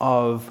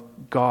of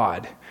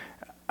God.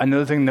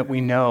 Another thing that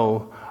we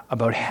know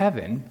about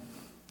heaven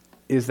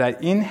is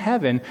that in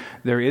heaven,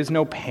 there is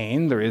no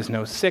pain, there is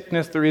no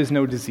sickness, there is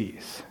no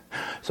disease.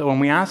 So when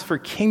we ask for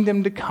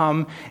kingdom to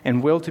come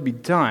and will to be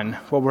done,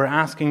 what we're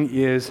asking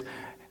is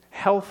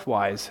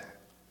health-wise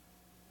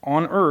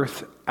on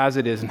earth as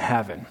it is in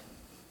heaven.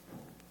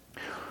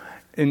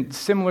 And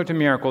similar to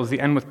miracles, the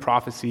end with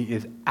prophecy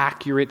is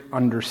accurate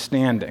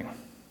understanding.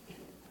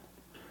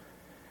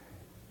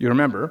 You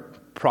remember,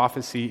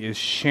 prophecy is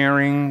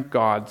sharing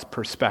God's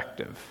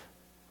perspective.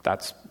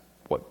 That's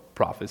what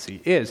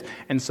prophecy is.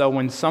 And so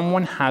when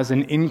someone has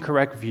an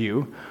incorrect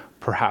view,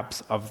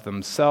 perhaps of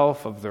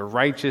themselves, of their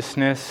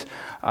righteousness,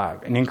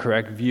 an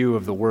incorrect view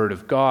of the Word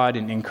of God,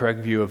 an incorrect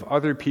view of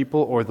other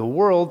people or the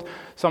world,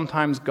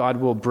 sometimes God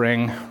will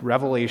bring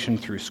revelation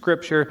through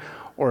Scripture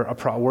or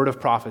a word of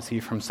prophecy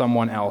from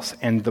someone else.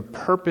 And the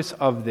purpose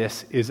of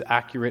this is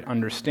accurate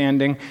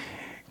understanding,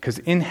 because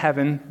in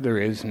heaven there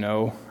is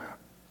no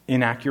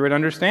inaccurate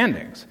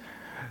understandings.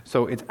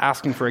 So it's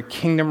asking for a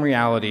kingdom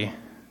reality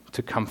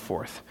to come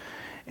forth.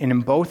 And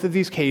in both of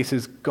these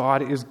cases,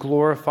 God is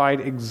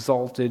glorified,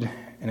 exalted,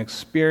 and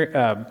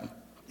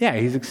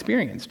he's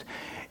experienced.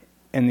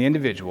 And the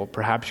individual,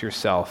 perhaps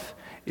yourself,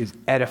 is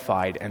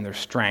edified and their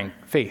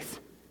faith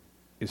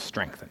is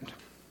strengthened.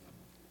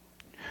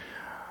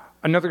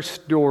 Another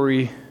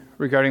story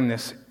regarding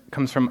this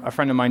comes from a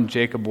friend of mine,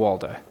 Jacob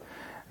Walda.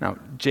 Now,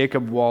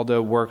 Jacob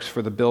Walda works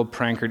for the Bill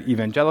Prankard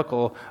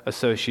Evangelical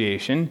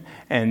Association,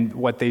 and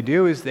what they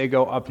do is they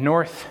go up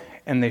north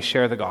and they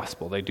share the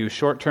gospel. They do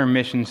short-term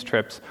missions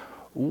trips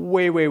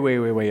way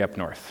up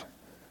north.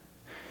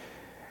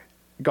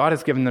 God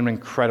has given them an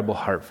incredible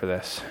heart for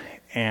this,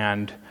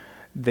 and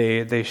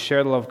they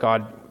share the love of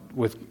God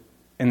with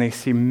and they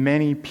see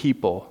many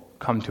people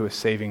come to a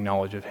saving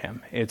knowledge of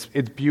him. It's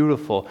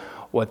beautiful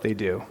what they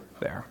do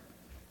there.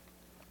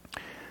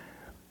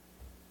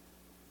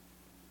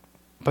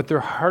 But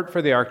their heart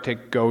for the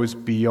Arctic goes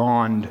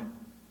beyond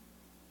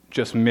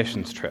just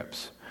missions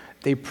trips.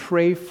 They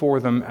pray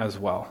for them as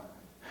well.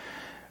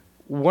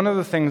 One of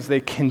the things they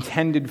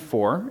contended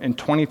for in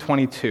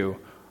 2022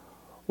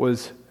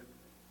 was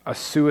a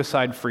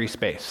suicide-free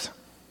space.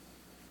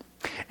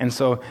 And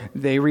so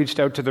they reached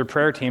out to their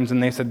prayer teams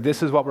and they said,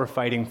 this is what we're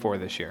fighting for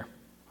this year.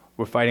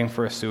 We're fighting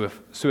for a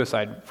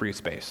suicide-free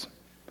space.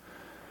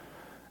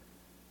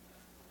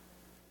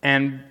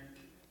 And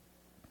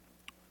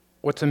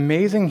what's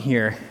amazing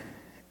here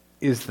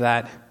is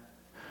that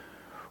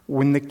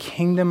when the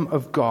kingdom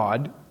of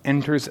God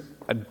enters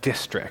a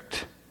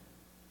district,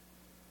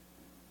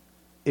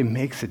 it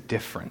makes a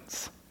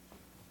difference.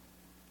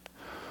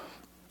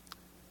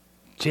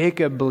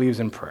 Jacob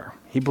believes in prayer.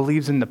 He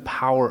believes in the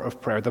power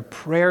of prayer. The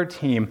prayer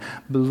team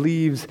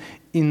believes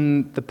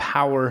in the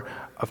power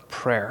of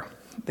prayer.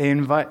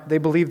 They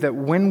believe that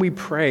when we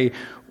pray,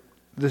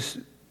 this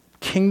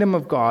kingdom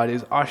of God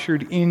is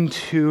ushered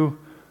into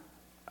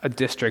a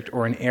district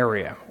or an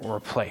area or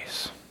a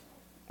place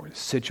or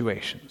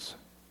situations.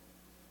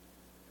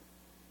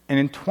 And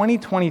in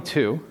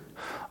 2022,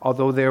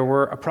 although there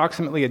were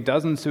approximately a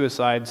dozen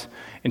suicides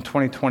in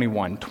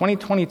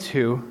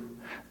 2022,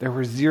 there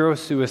were 0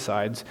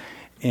 suicides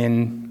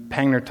in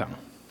Pangnirtung.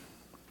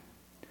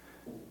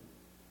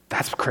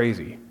 That's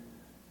crazy.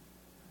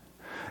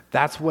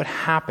 That's what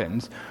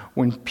happens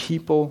when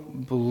people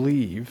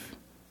believe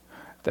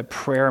that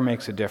prayer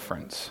makes a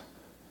difference.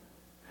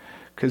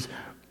 Because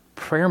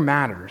prayer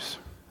matters.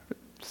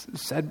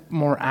 Said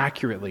more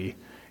accurately,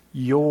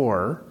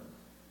 your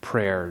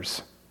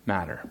prayers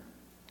matter.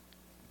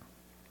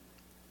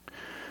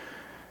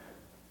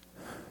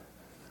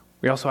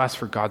 We also ask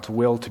for God's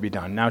will to be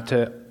done. Now,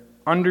 to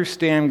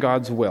understand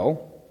God's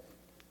will,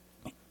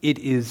 it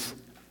is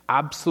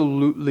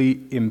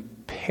absolutely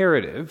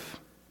imperative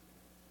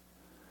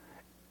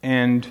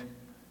and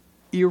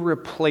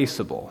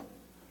irreplaceable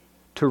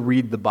to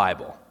read the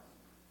Bible.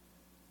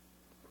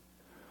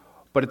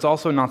 But it's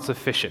also not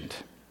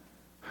sufficient.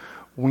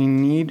 We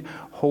need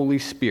Holy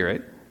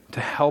Spirit to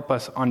help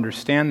us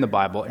understand the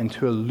Bible and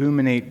to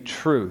illuminate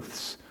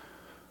truths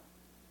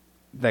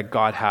that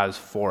God has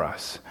for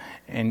us.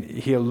 And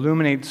he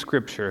illuminates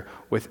Scripture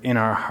within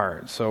our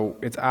hearts. So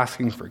it's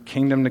asking for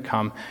kingdom to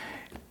come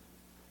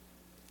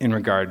in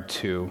regard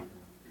to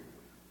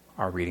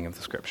our reading of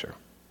the Scripture.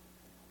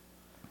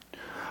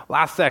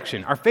 Last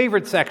section, our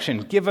favorite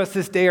section, give us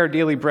this day our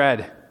daily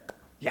bread.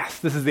 Yes,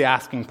 this is the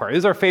asking part. This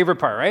is our favorite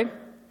part, right?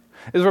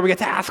 This is where we get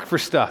to ask for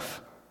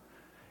stuff.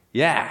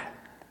 Yeah.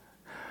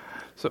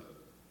 So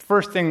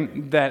first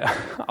thing that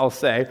I'll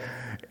say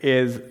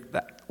is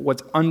that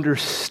what's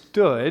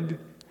understood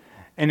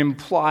and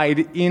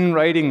implied in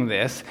writing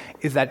this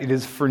is that it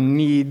is for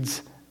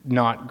needs,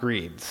 not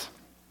greeds.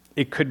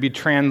 It could be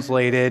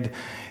translated,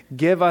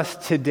 give us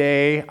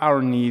today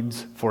our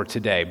needs for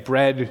today.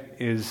 Bread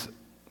is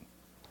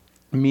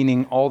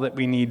meaning all that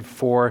we need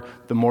for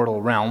the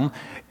mortal realm.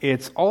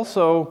 It's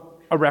also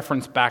a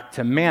reference back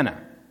to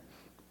manna.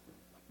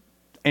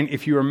 And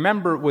if you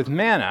remember with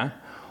manna,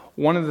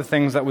 one of the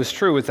things that was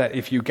true is that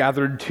if you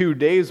gathered 2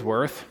 days'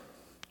 worth,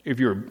 if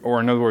you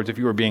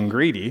were being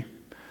greedy,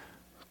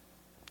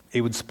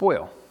 it would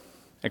spoil,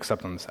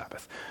 except on the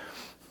Sabbath.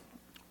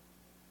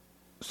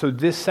 So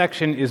this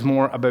section is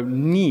more about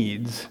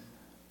needs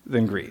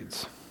than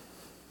greeds.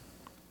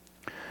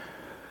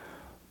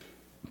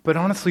 But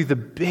honestly, the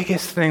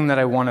biggest thing that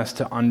I want us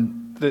to,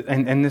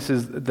 and this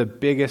is the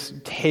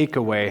biggest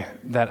takeaway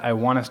that I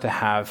want us to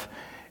have,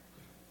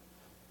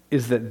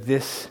 is that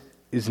this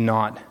is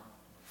not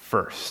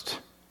first.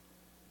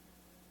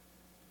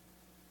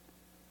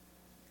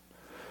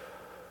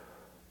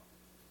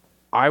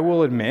 I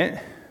will admit,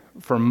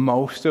 for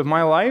most of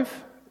my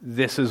life,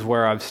 this is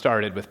where I've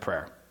started with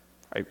prayer.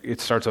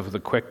 It starts off with a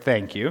quick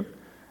thank you,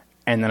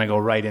 and then I go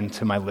right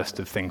into my list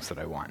of things that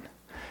I want.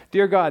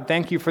 Dear God,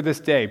 thank you for this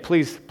day.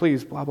 Please,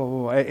 blah, blah,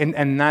 blah.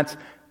 And that's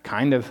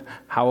kind of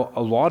how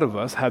a lot of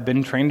us have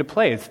been trained to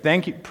play. It's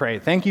pray,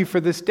 thank you for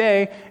this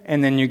day,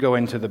 and then you go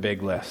into the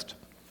big list.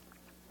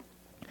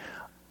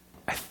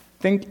 I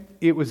think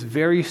it was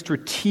very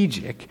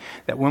strategic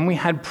that when we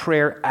had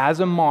prayer as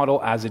a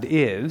model, as it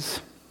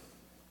is,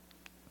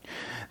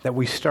 that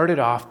we started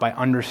off by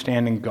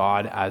understanding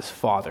God as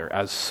Father,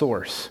 as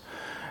source,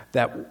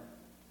 that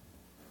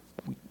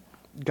we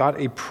got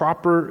a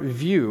proper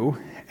view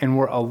and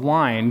were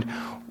aligned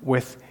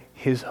with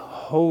His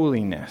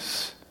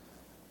holiness.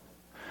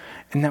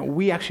 And that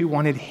we actually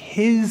wanted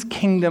His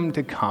kingdom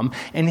to come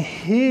and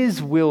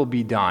His will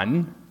be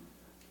done,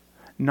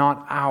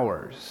 not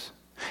ours.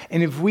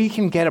 And if we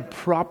can get a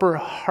proper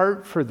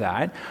heart for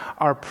that,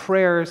 our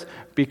prayers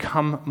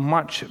become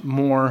much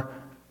more,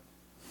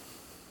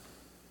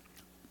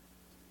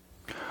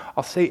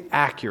 I'll say,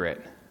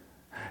 accurate.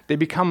 They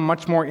become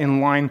much more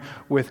in line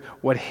with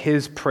what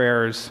His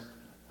prayers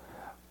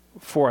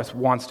for us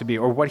wants to be,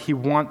 or what he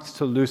wants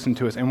to loosen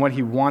to us, and what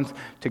he wants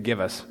to give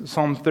us.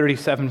 Psalm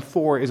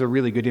 37:4 is a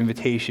really good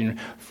invitation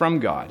from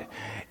God.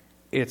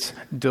 It's,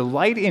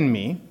 delight in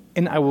me,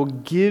 and I will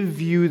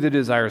give you the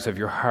desires of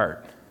your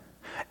heart.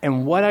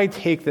 And what I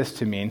take this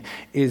to mean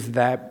is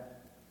that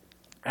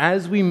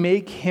as we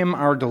make him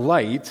our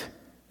delight,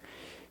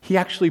 he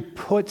actually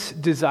puts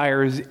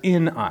desires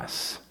in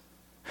us.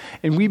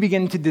 And we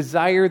begin to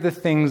desire the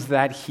things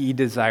that he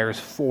desires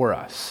for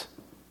us.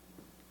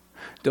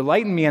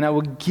 Delight in me, and I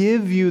will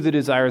give you the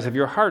desires of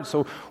your heart.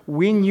 So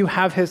when you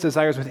have his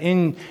desires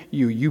within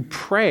you, you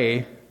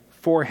pray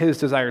for his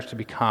desires to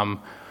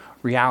become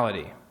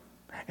reality.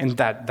 And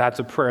that's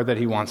a prayer that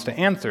he wants to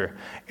answer.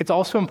 It's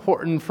also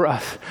important for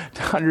us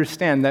to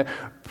understand that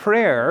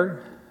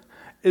prayer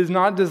is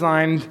not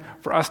designed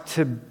for us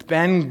to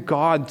bend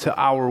God to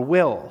our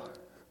will.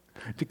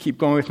 To keep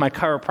going with my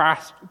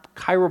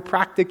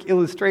chiropractic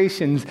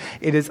illustrations,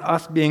 it is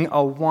us being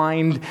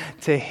aligned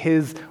to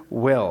his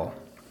will.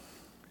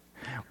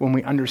 When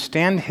we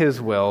understand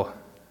his will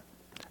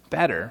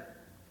better,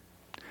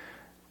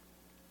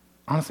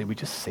 honestly, we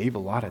just save a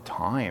lot of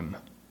time.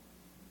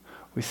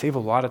 We save a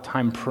lot of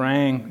time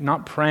praying,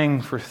 not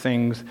praying for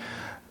things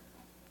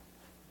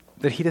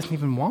that he doesn't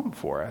even want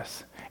for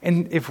us.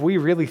 And if we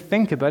really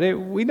think about it,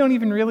 we don't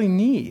even really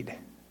need.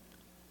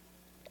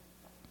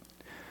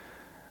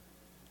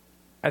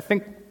 I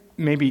think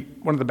maybe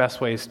one of the best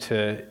ways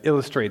to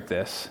illustrate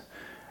this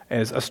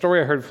is a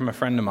story I heard from a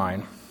friend of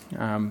mine.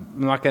 I'm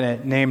not going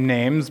to name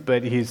names,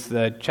 but he's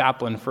the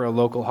chaplain for a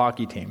local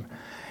hockey team.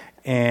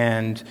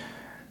 And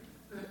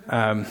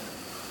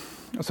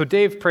so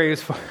Dave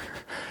prays for...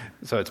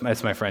 So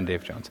it's my friend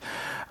Dave Jones.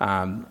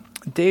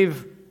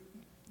 Dave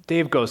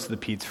goes to the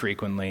Pete's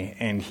frequently,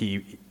 and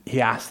he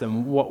asks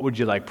them, what would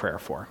you like prayer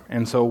for?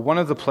 And so one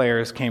of the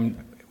players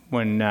came,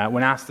 when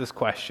asked this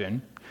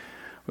question,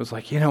 was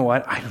like, you know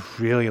what, I'd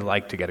really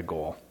like to get a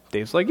goal.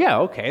 Dave's like, yeah,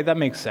 okay, that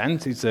makes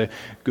sense. He's a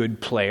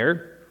good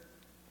player.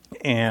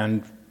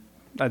 And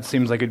that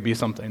seems like it'd be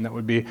something that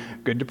would be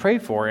good to pray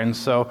for. And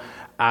so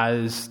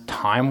as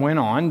time went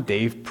on,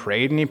 Dave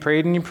prayed and he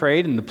prayed and he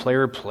prayed, and the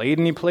player played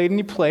and he played and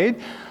he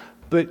played,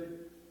 but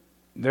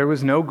there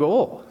was no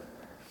goal.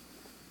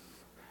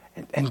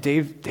 And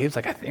Dave's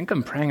like, I think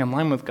I'm praying in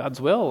line with God's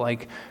will.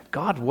 Like,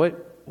 God,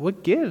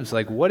 what gives?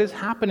 Like, what is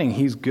happening?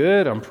 He's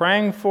good. I'm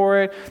praying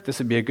for it. This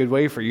would be a good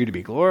way for you to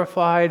be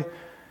glorified.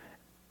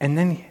 And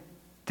then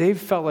Dave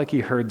felt like he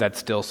heard that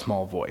still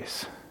small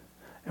voice.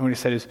 And what he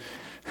said is,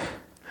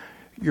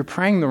 you're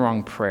praying the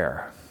wrong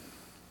prayer.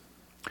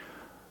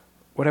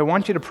 What I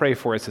want you to pray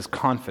for is his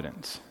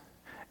confidence.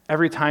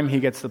 Every time he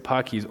gets the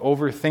puck, he's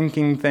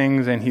overthinking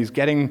things and he's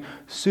getting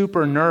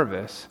super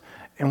nervous.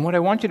 And what I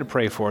want you to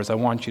pray for is I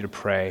want you to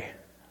pray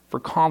for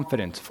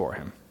confidence for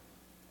him.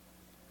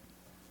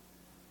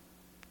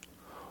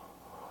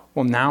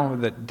 Well, now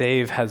that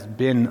Dave has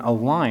been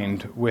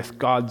aligned with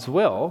God's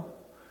will,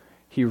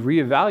 he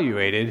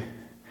reevaluated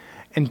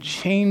and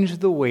changed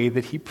the way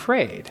that he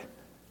prayed.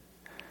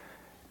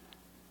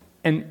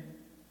 And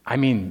I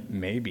mean,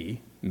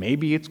 maybe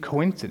it's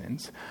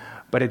coincidence,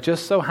 but it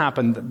just so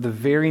happened that the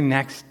very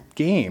next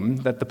game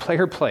that the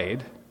player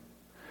played,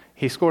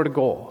 he scored a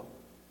goal.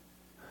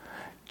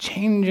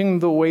 Changing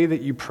the way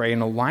that you pray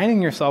and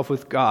aligning yourself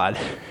with God,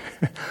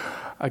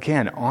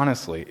 again,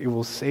 honestly, it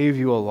will save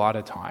you a lot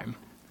of time.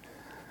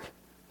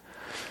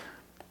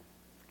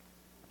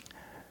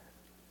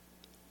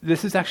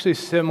 This is actually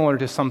similar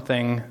to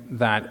something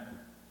that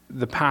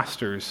the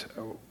pastors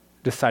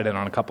decided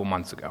on a couple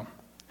months ago.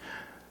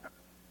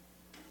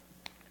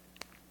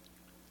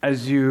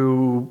 As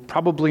you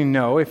probably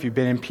know, if you've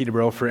been in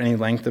Peterborough for any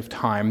length of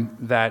time,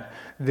 that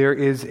there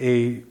is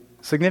a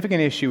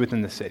significant issue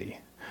within the city,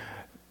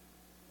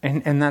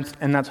 and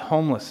that's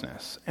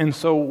homelessness. And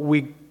so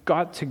we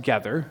got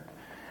together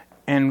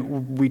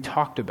and we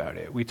talked about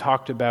it. We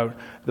talked about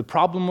the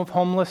problem of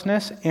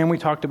homelessness, and we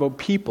talked about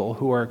people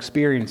who are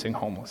experiencing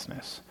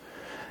homelessness.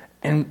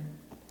 And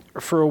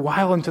for a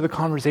while into the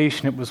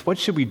conversation, it was, what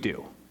should we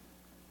do?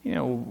 You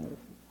know,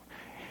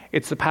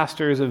 it's the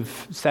pastors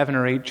of 7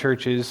 or 8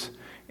 churches.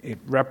 It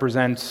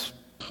represents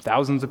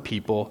thousands of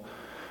people.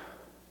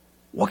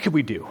 What could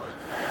we do?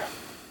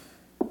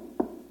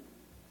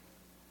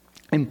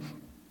 And,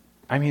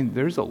 I mean,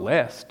 there's a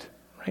list,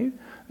 right?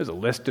 There's a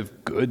list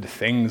of good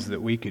things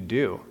that we could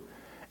do.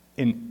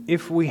 And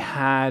if we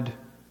had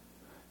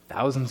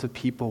thousands of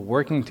people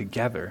working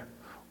together,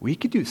 we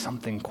could do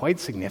something quite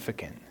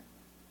significant.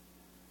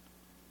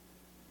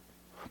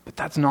 But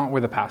that's not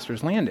where the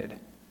pastors landed.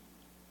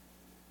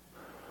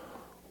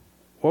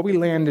 What we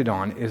landed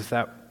on is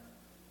that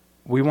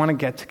we want to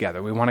get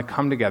together. We want to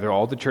come together,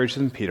 all the churches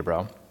in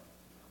Peterborough,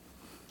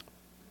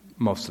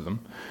 most of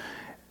them,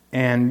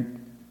 and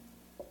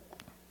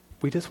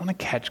we just want to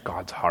catch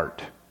God's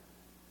heart.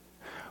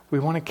 We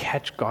want to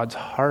catch God's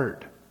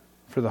heart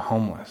for the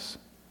homeless.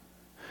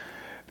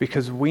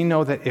 Because we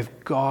know that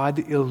if God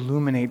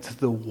illuminates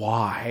the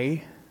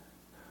why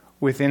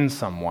within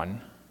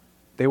someone,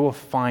 they will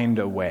find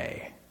a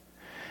way.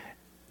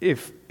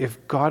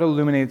 if God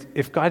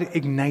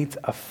ignites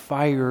a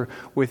fire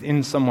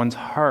within someone's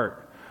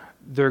heart,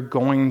 they're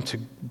going to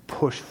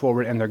push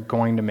forward and they're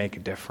going to make a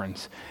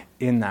difference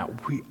in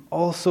that. We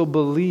also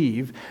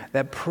believe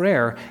that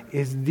prayer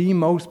is the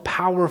most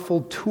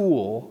powerful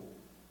tool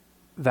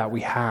that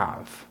we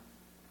have.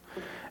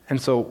 And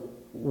so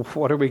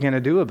what are we going to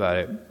do about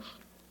it?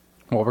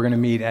 Well, we're going to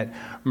meet at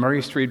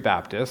Murray Street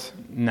Baptist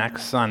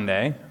next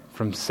Sunday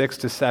from 6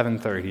 to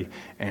 7:30,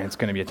 and it's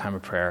going to be a time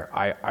of prayer.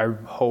 I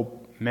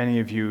hope many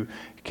of you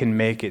can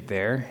make it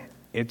there.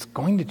 It's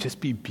going to just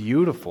be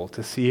beautiful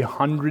to see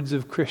hundreds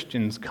of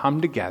Christians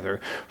come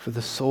together for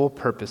the sole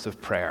purpose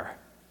of prayer.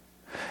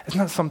 Isn't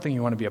that something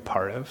you want to be a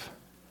part of?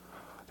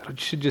 That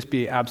should just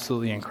be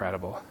absolutely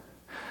incredible.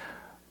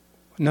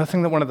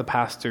 Nothing that the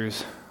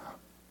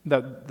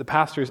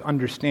pastors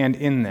understand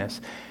in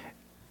this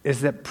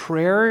is that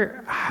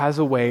prayer has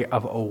a way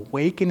of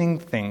awakening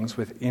things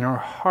within our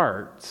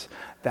hearts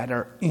that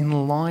are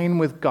in line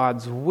with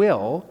God's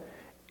will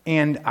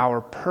and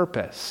our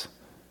purpose.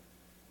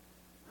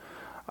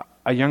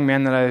 A young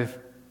man that I've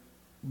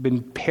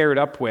been paired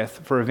up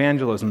with for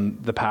evangelism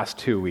the past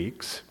 2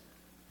 weeks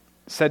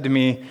said to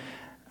me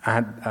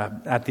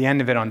at the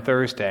end of it on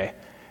Thursday,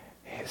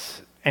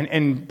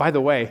 and by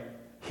the way,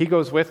 he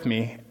goes with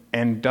me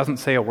and doesn't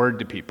say a word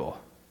to people,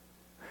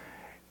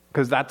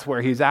 because that's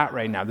where he's at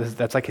right now.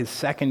 That's like his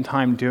second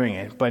time doing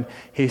it. But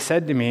he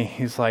said to me,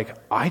 he's like,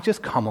 I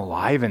just come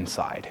alive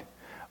inside.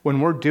 When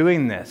we're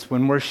doing this,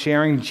 when we're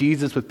sharing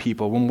Jesus with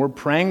people, when we're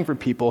praying for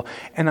people,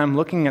 and I'm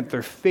looking at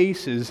their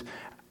faces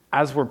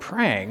as we're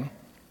praying,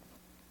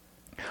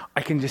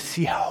 I can just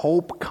see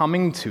hope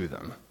coming to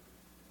them.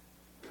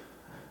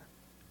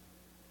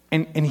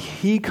 And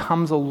he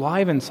comes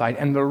alive inside.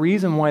 And the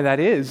reason why that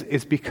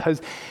is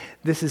because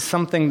this is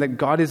something that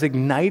God is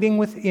igniting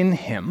within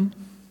him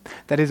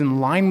that is in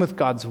line with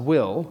God's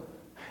will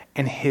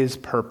and his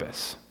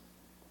purpose.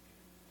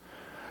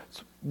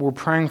 So we're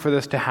praying for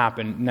this to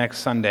happen next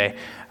Sunday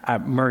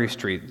at Murray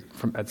Street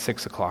at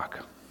 6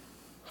 o'clock.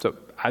 So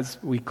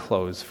as we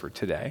close for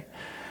today,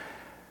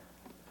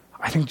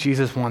 I think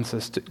Jesus wants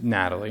us to,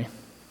 Natalie.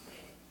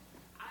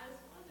 I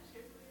just wanted to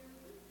share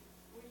something.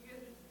 When you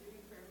guys are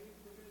doing prayer meetings,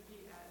 we're going to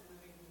be at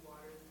Living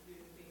Waters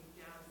doing things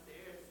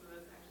downstairs. So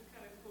that's actually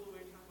kind of cool.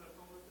 We're talking about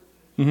homelessness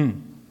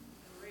and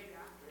right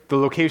after. The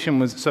location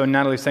was, so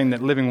Natalie's saying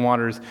that Living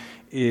Waters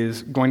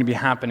is going to be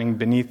happening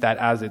beneath that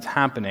as it's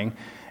happening,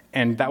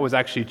 and that was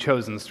actually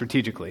chosen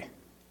strategically.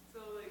 So,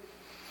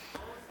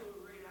 also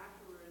right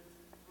afterwards,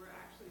 we're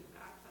actually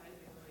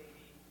baptizing a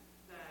lady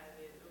that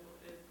is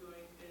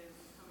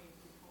coming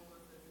from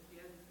homelessness, and she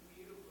has this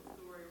beautiful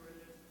story where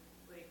there's,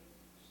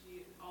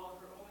 all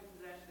of her only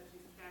possession that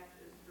she's kept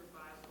is her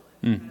Bible,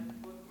 and she has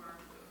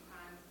bookmarks of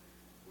times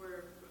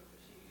where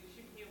she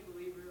became a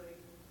believer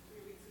 3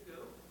 weeks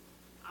ago.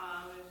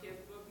 And she has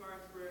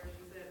bookmarks where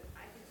she said,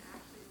 I can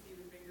actually see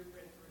the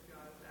fingerprints where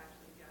God was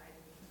actually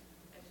guiding me.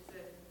 And she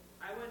said,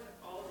 I went to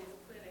all these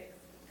clinics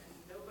and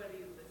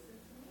nobody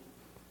listened to me.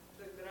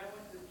 But I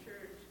went to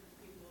church,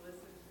 people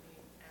listened to me,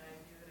 and I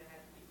knew that I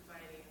had to keep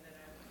fighting, and then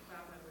I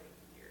found my way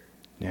here.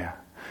 Yeah.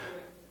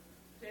 So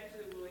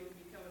potentially we'll even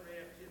be coming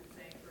right up to the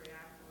sanctuary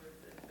afterwards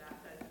and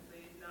baptizing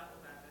ladies, not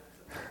baptizing.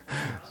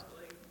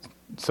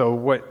 So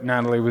what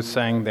Natalie was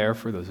saying there,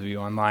 for those of you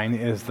online,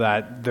 is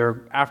that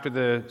after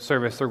the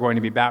service, they're going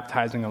to be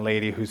baptizing a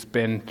lady who's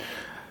became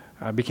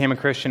a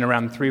Christian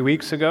around 3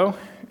 weeks ago.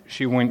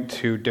 She went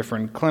to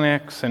different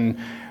clinics and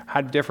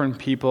had different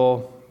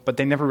people, but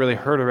they never really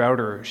heard her out,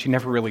 or she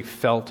never really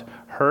felt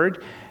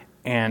heard.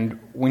 And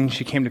when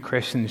she came to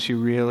Christian, she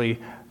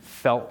really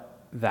felt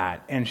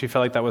that, and she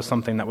felt like that was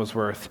something that was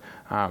worth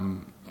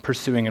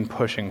pursuing and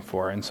pushing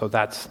for. And so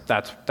that's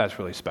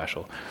really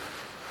special.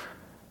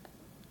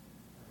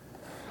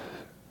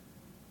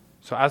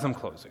 So as I'm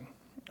closing,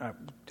 I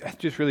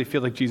just really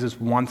feel like Jesus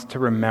wants to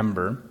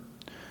remember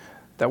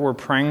that we're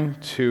praying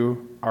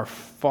to our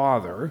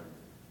Father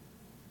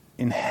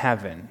in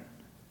heaven.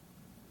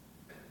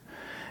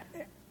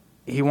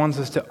 He wants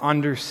us to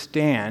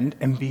understand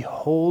and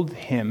behold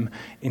him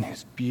in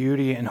his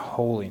beauty and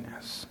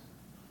holiness.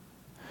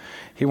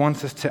 He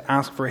wants us to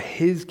ask for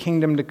his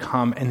kingdom to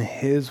come and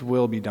his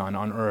will be done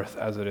on earth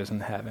as it is in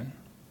heaven.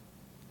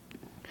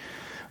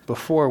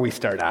 Before we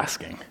start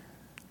asking,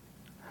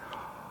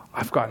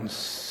 I've gotten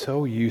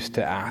so used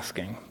to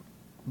asking,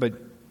 but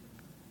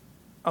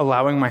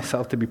allowing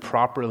myself to be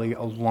properly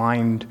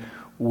aligned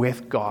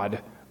with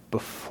God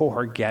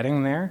before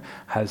getting there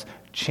has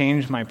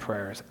changed my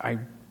prayers. I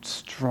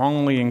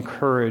strongly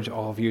encourage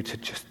all of you to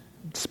just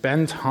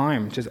spend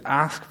time, just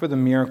ask for the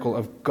miracle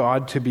of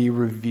God to be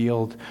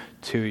revealed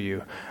to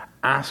you.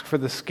 Ask for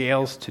the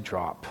scales to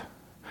drop.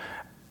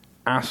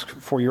 Ask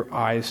for your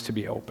eyes to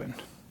be opened.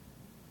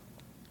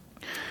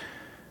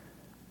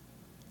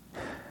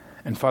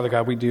 And Father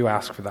God, we do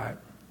ask for that.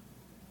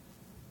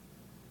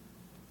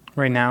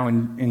 Right now,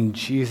 in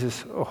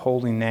Jesus'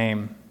 holy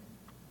name,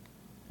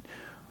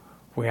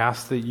 we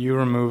ask that you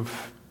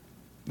remove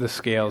the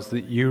scales,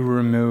 that you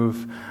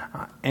remove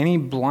any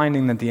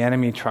blinding that the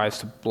enemy tries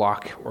to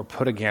block or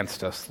put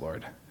against us,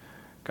 Lord.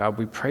 God,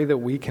 we pray that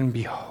we can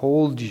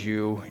behold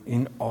you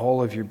in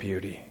all of your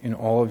beauty, in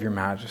all of your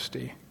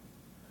majesty.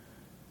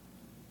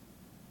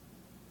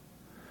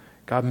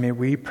 God, may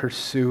we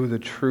pursue the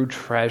true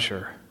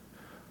treasure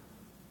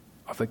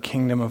of the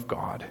kingdom of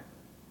God,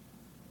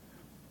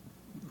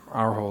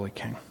 our Holy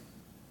King.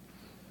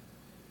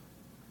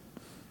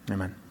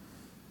 Amen.